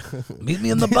janitor. Meet me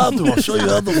in the bathroom. I'll show you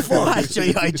how the fuck. I'll show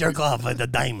you how I jerk off with the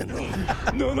diamond. No.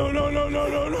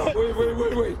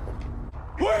 Wait.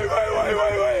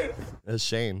 That's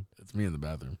Shane. It's me in the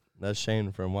bathroom. That's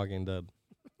Shane from Walking Dead.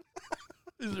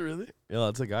 Is it really? Yeah,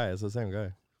 that's a guy. It's the same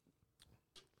guy.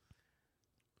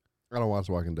 I don't watch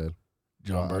Walking Dead.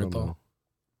 John I don't Berthel, know.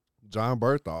 John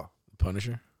Berthel.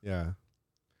 Punisher. Yeah.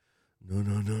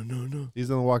 No.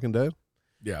 He's in The Walking Dead?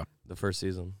 Yeah. The first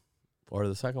season. Or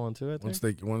the second one, too, I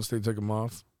think. Once they took him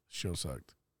off, show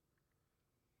sucked.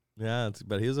 Yeah,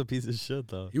 but he was a piece of shit,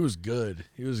 though. He was good.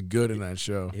 He was good in that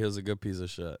show. He was a good piece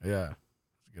of shit. Yeah.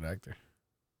 He's a good actor.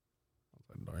 I was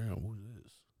like, damn, who's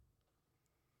this?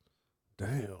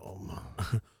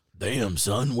 Damn. Damn,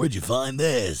 son, where'd you find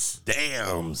this?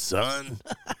 Damn, son.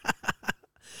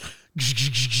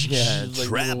 Yeah, it's like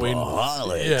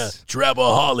Trapaholics. Yeah.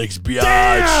 Trapaholics,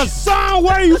 biatch. son,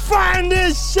 where you find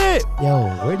this shit? Yo,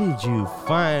 where did you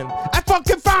find? I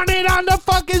fucking found it on the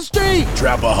fucking street.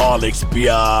 Trapaholics,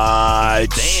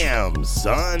 biatch. Damn,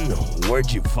 son,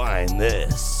 where'd you find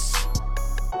this?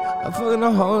 I fucking the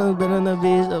hole, I've been in the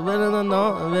beach, I've been in the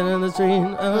north, I've been in the street,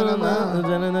 I've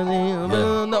been in the knee, I've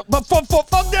been in the but fuck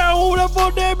that, who the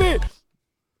fuck that bitch?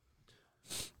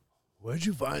 Where'd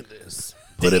you find this?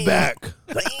 Put it back.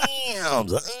 Damn,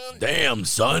 son. Damn,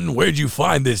 son, where'd you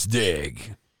find this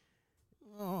dig?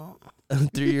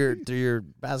 through your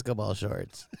basketball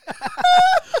shorts.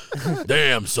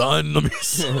 Damn, son, let me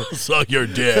suck your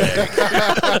dick.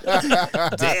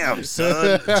 Damn,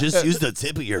 son, just use the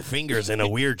tip of your fingers in a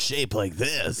weird shape like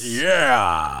this.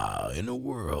 Yeah, in a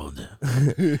world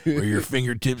where your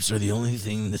fingertips are the only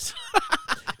thing that's...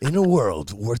 In a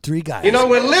world where three guys... You know,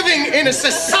 we're living in a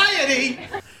society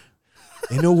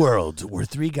In a world where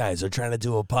three guys are trying to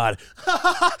do a pod,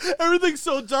 everything's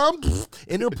so dumb.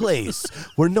 In a place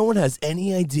where no one has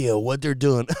any idea what they're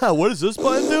doing. What does this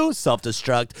button do?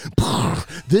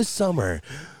 Self-destruct. This summer,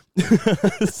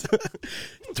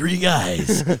 three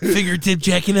guys fingertip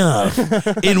jacking off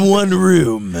in one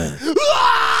room.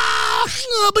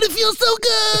 Oh, but it feels so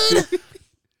good.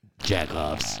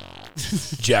 Jack-offs.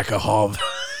 Jackaholics.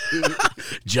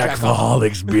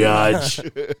 Jackaholics,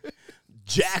 biatch.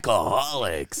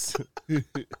 Jackaholics.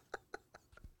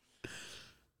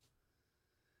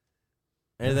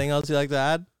 Anything else you like to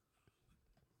add?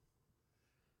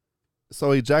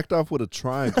 So he jacked off with a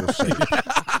triangle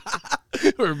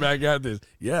shape. We're back at this.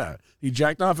 Yeah, he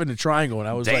jacked off in a triangle, and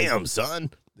I was Damn, like, son.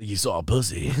 You saw a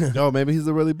pussy. Yo, maybe he's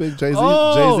a really big Jay-Z,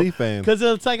 Oh, Jay-Z fan. Because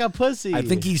it's like a pussy. I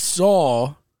think he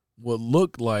saw what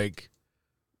looked like.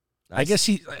 I guess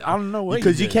I don't know what.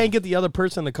 Because he you did. can't get the other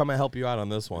person to come and help you out on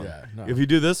this one. Yeah, no. If you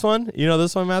do this one, you know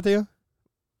this one, Matthew?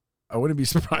 I wouldn't be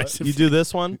surprised if You do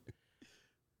this one,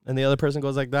 and the other person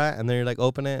goes like that, and then you're like,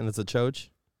 open it, and it's a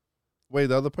choach, Wait,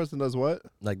 the other person does what?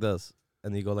 like this.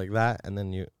 And you go like that, and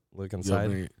then you look You inside.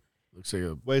 open it, looks like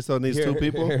a Wait, so it needs two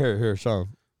people? Here, show 'em.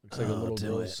 looks like a little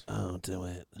girl's. Oh, do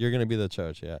it. You're going to be the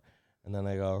choach, yeah. And then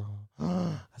I go,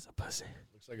 that's a pussy.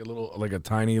 Looks like a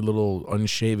tiny little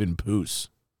unshaven poos.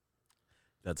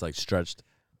 That's like stretched.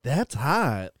 That's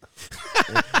hot.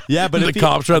 Yeah, but the if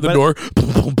cops are at the door.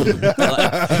 What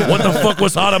the fuck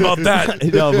was hot about that?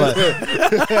 No, but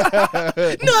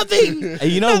Nothing.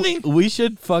 you know, we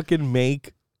should fucking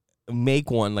make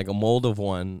one, like a mold of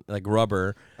one, like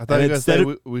rubber. I thought And you guys instead said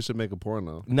of- we should make a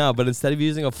porno. No, but instead of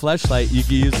using a fleshlight,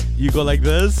 you go like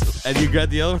this, and you grab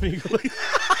the other one, and you go like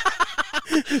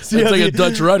It's like a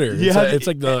Dutch rudder. you It's, have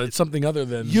it's something other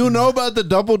than. You know about the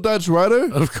double Dutch rudder?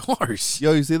 Of course.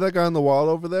 Yo, you see that guy on the wall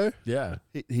over there? Yeah.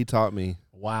 He taught me.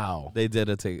 Wow. They did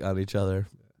it on each other.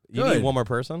 You Good. need one more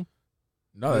person?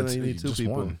 No, No, that's you need two just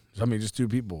people. one. I mean, just two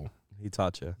people. He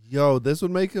taught you. Yo, this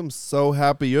would make him so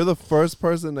happy. You're the first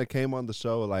person that came on the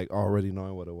show like already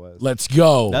knowing what it was. Let's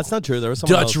go. That's not true. There was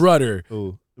someone Dutch else. rudder.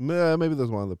 Ooh, maybe there's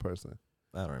one other person.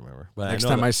 I don't remember. But Next I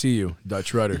know time that- I see you,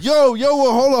 Dutch rudder. Yo,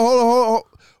 well, hold on.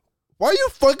 Why are you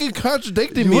fucking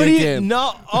contradicting me What do you- again?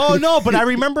 No, oh no, but I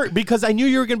remember because I knew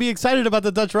you were gonna be excited about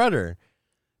the Dutch rudder.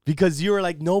 Because you were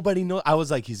like, nobody knows. I was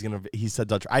like, he said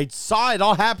Dutch. I saw it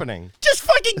all happening. Just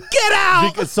fucking get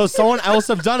out. Because, so someone else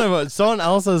have done it. Someone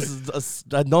else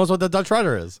knows what the Dutch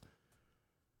rudder is.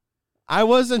 I'm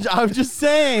just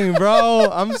saying, bro.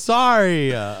 I'm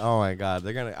sorry. Oh my God.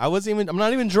 I'm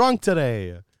not even drunk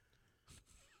today.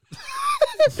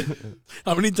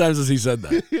 How many times has he said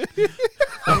that?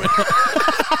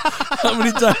 How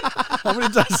many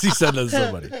times has he said that to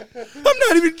somebody? I'm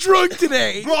not even drunk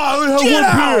today. Bro,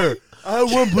 I had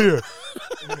one beer.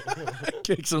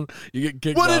 Kicks him. You get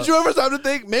kicked What out. did you ever start to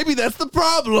think? Maybe that's the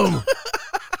problem.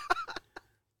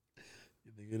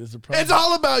 You think it is a problem? It's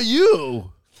all about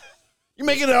you. You're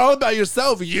making it all about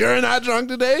yourself. You're not drunk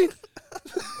today?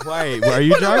 Why? Are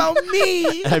you drunk? About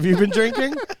me. Have you been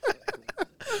drinking?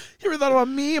 You ever thought about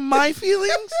me and my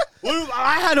feelings?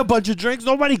 I had a bunch of drinks.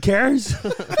 Nobody cares.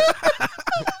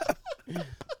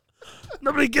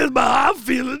 Nobody cares about how I'm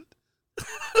feeling.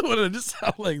 What did I just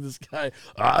sound like this guy?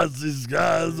 I see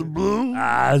skies of blue.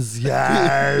 I see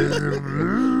skies of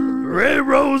blue. Red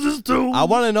roses too. I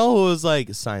want to know who was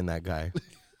like, sign that guy.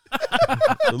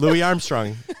 Louis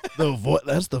Armstrong.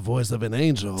 That's the voice of an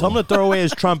angel. Tell him to throw away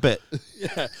his trumpet.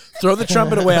 Throw the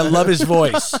trumpet away. I love his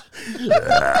voice.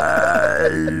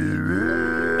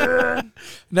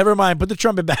 Never mind. Put the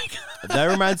trumpet back. That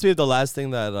reminds me of the last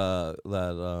thing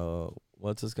that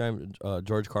what's this guy?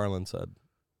 George Carlin said.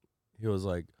 He was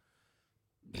like,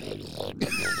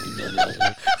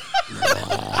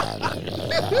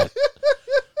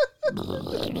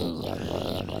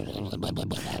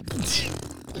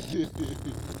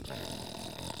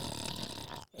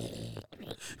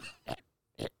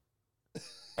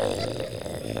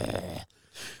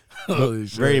 Holy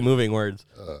shit. very moving words.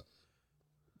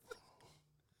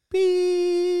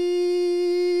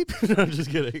 Beep. No, I'm just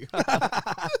kidding.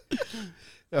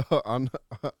 on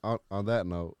that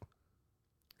note.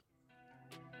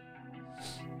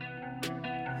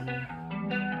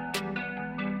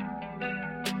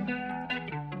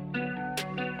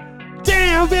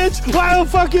 Damn, bitch! Why the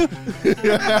fuck you?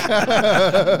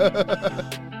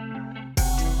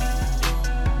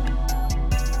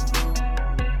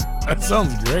 That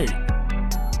sounds great.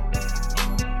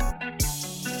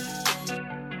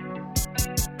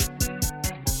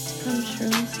 From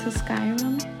Shrooms to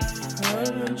Skyrim.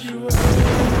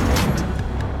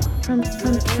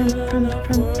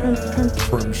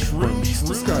 Shrews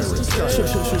to Skyrim.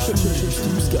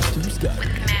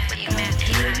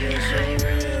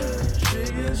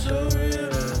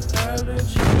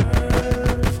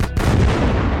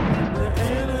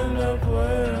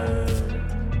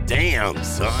 Damn,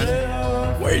 son.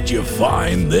 Where'd you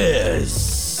find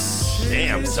this?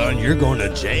 Damn, son, you're going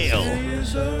to jail.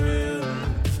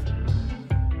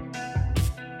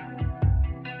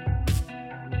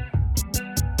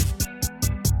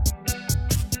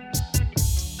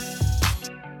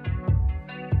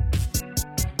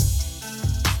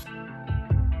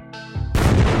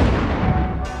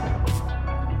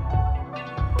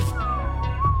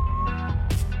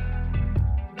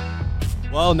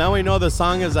 Well, now we know the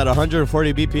song is at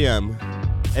 140 BPM.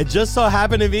 It just so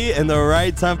happened to be in the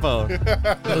right tempo.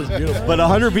 That was beautiful. But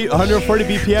 140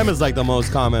 BPM is like the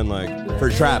most common, like, for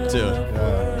trap too.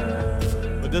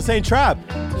 But this ain't trap.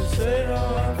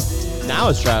 Now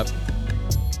it's trap.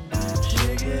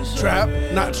 Trap,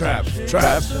 not trap.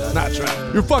 Trap, not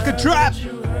trap. You fucking trap!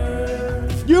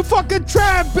 You fucking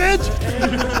trap, bitch!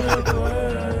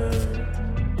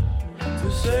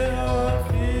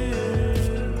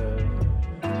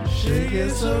 She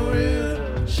gets so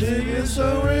real. She gets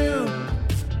so real.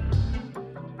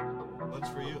 What's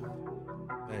for you?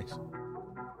 Thanks.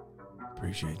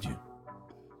 Appreciate you.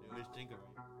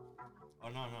 Oh,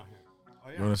 no, here. Oh,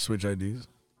 You want to switch IDs?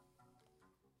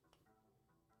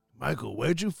 Michael,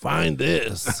 where'd you find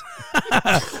this?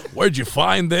 Where'd you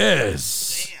find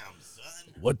this? Damn,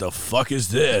 son. What the fuck is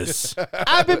this?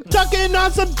 I've been tucking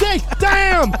on some dick!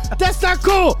 Damn! That's not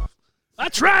cool! A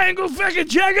triangle fucking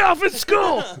jag off in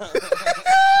school.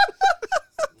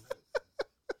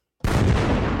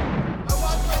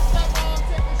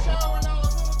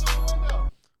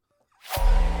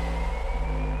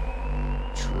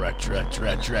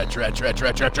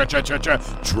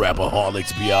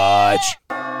 Trapaholics, biatch.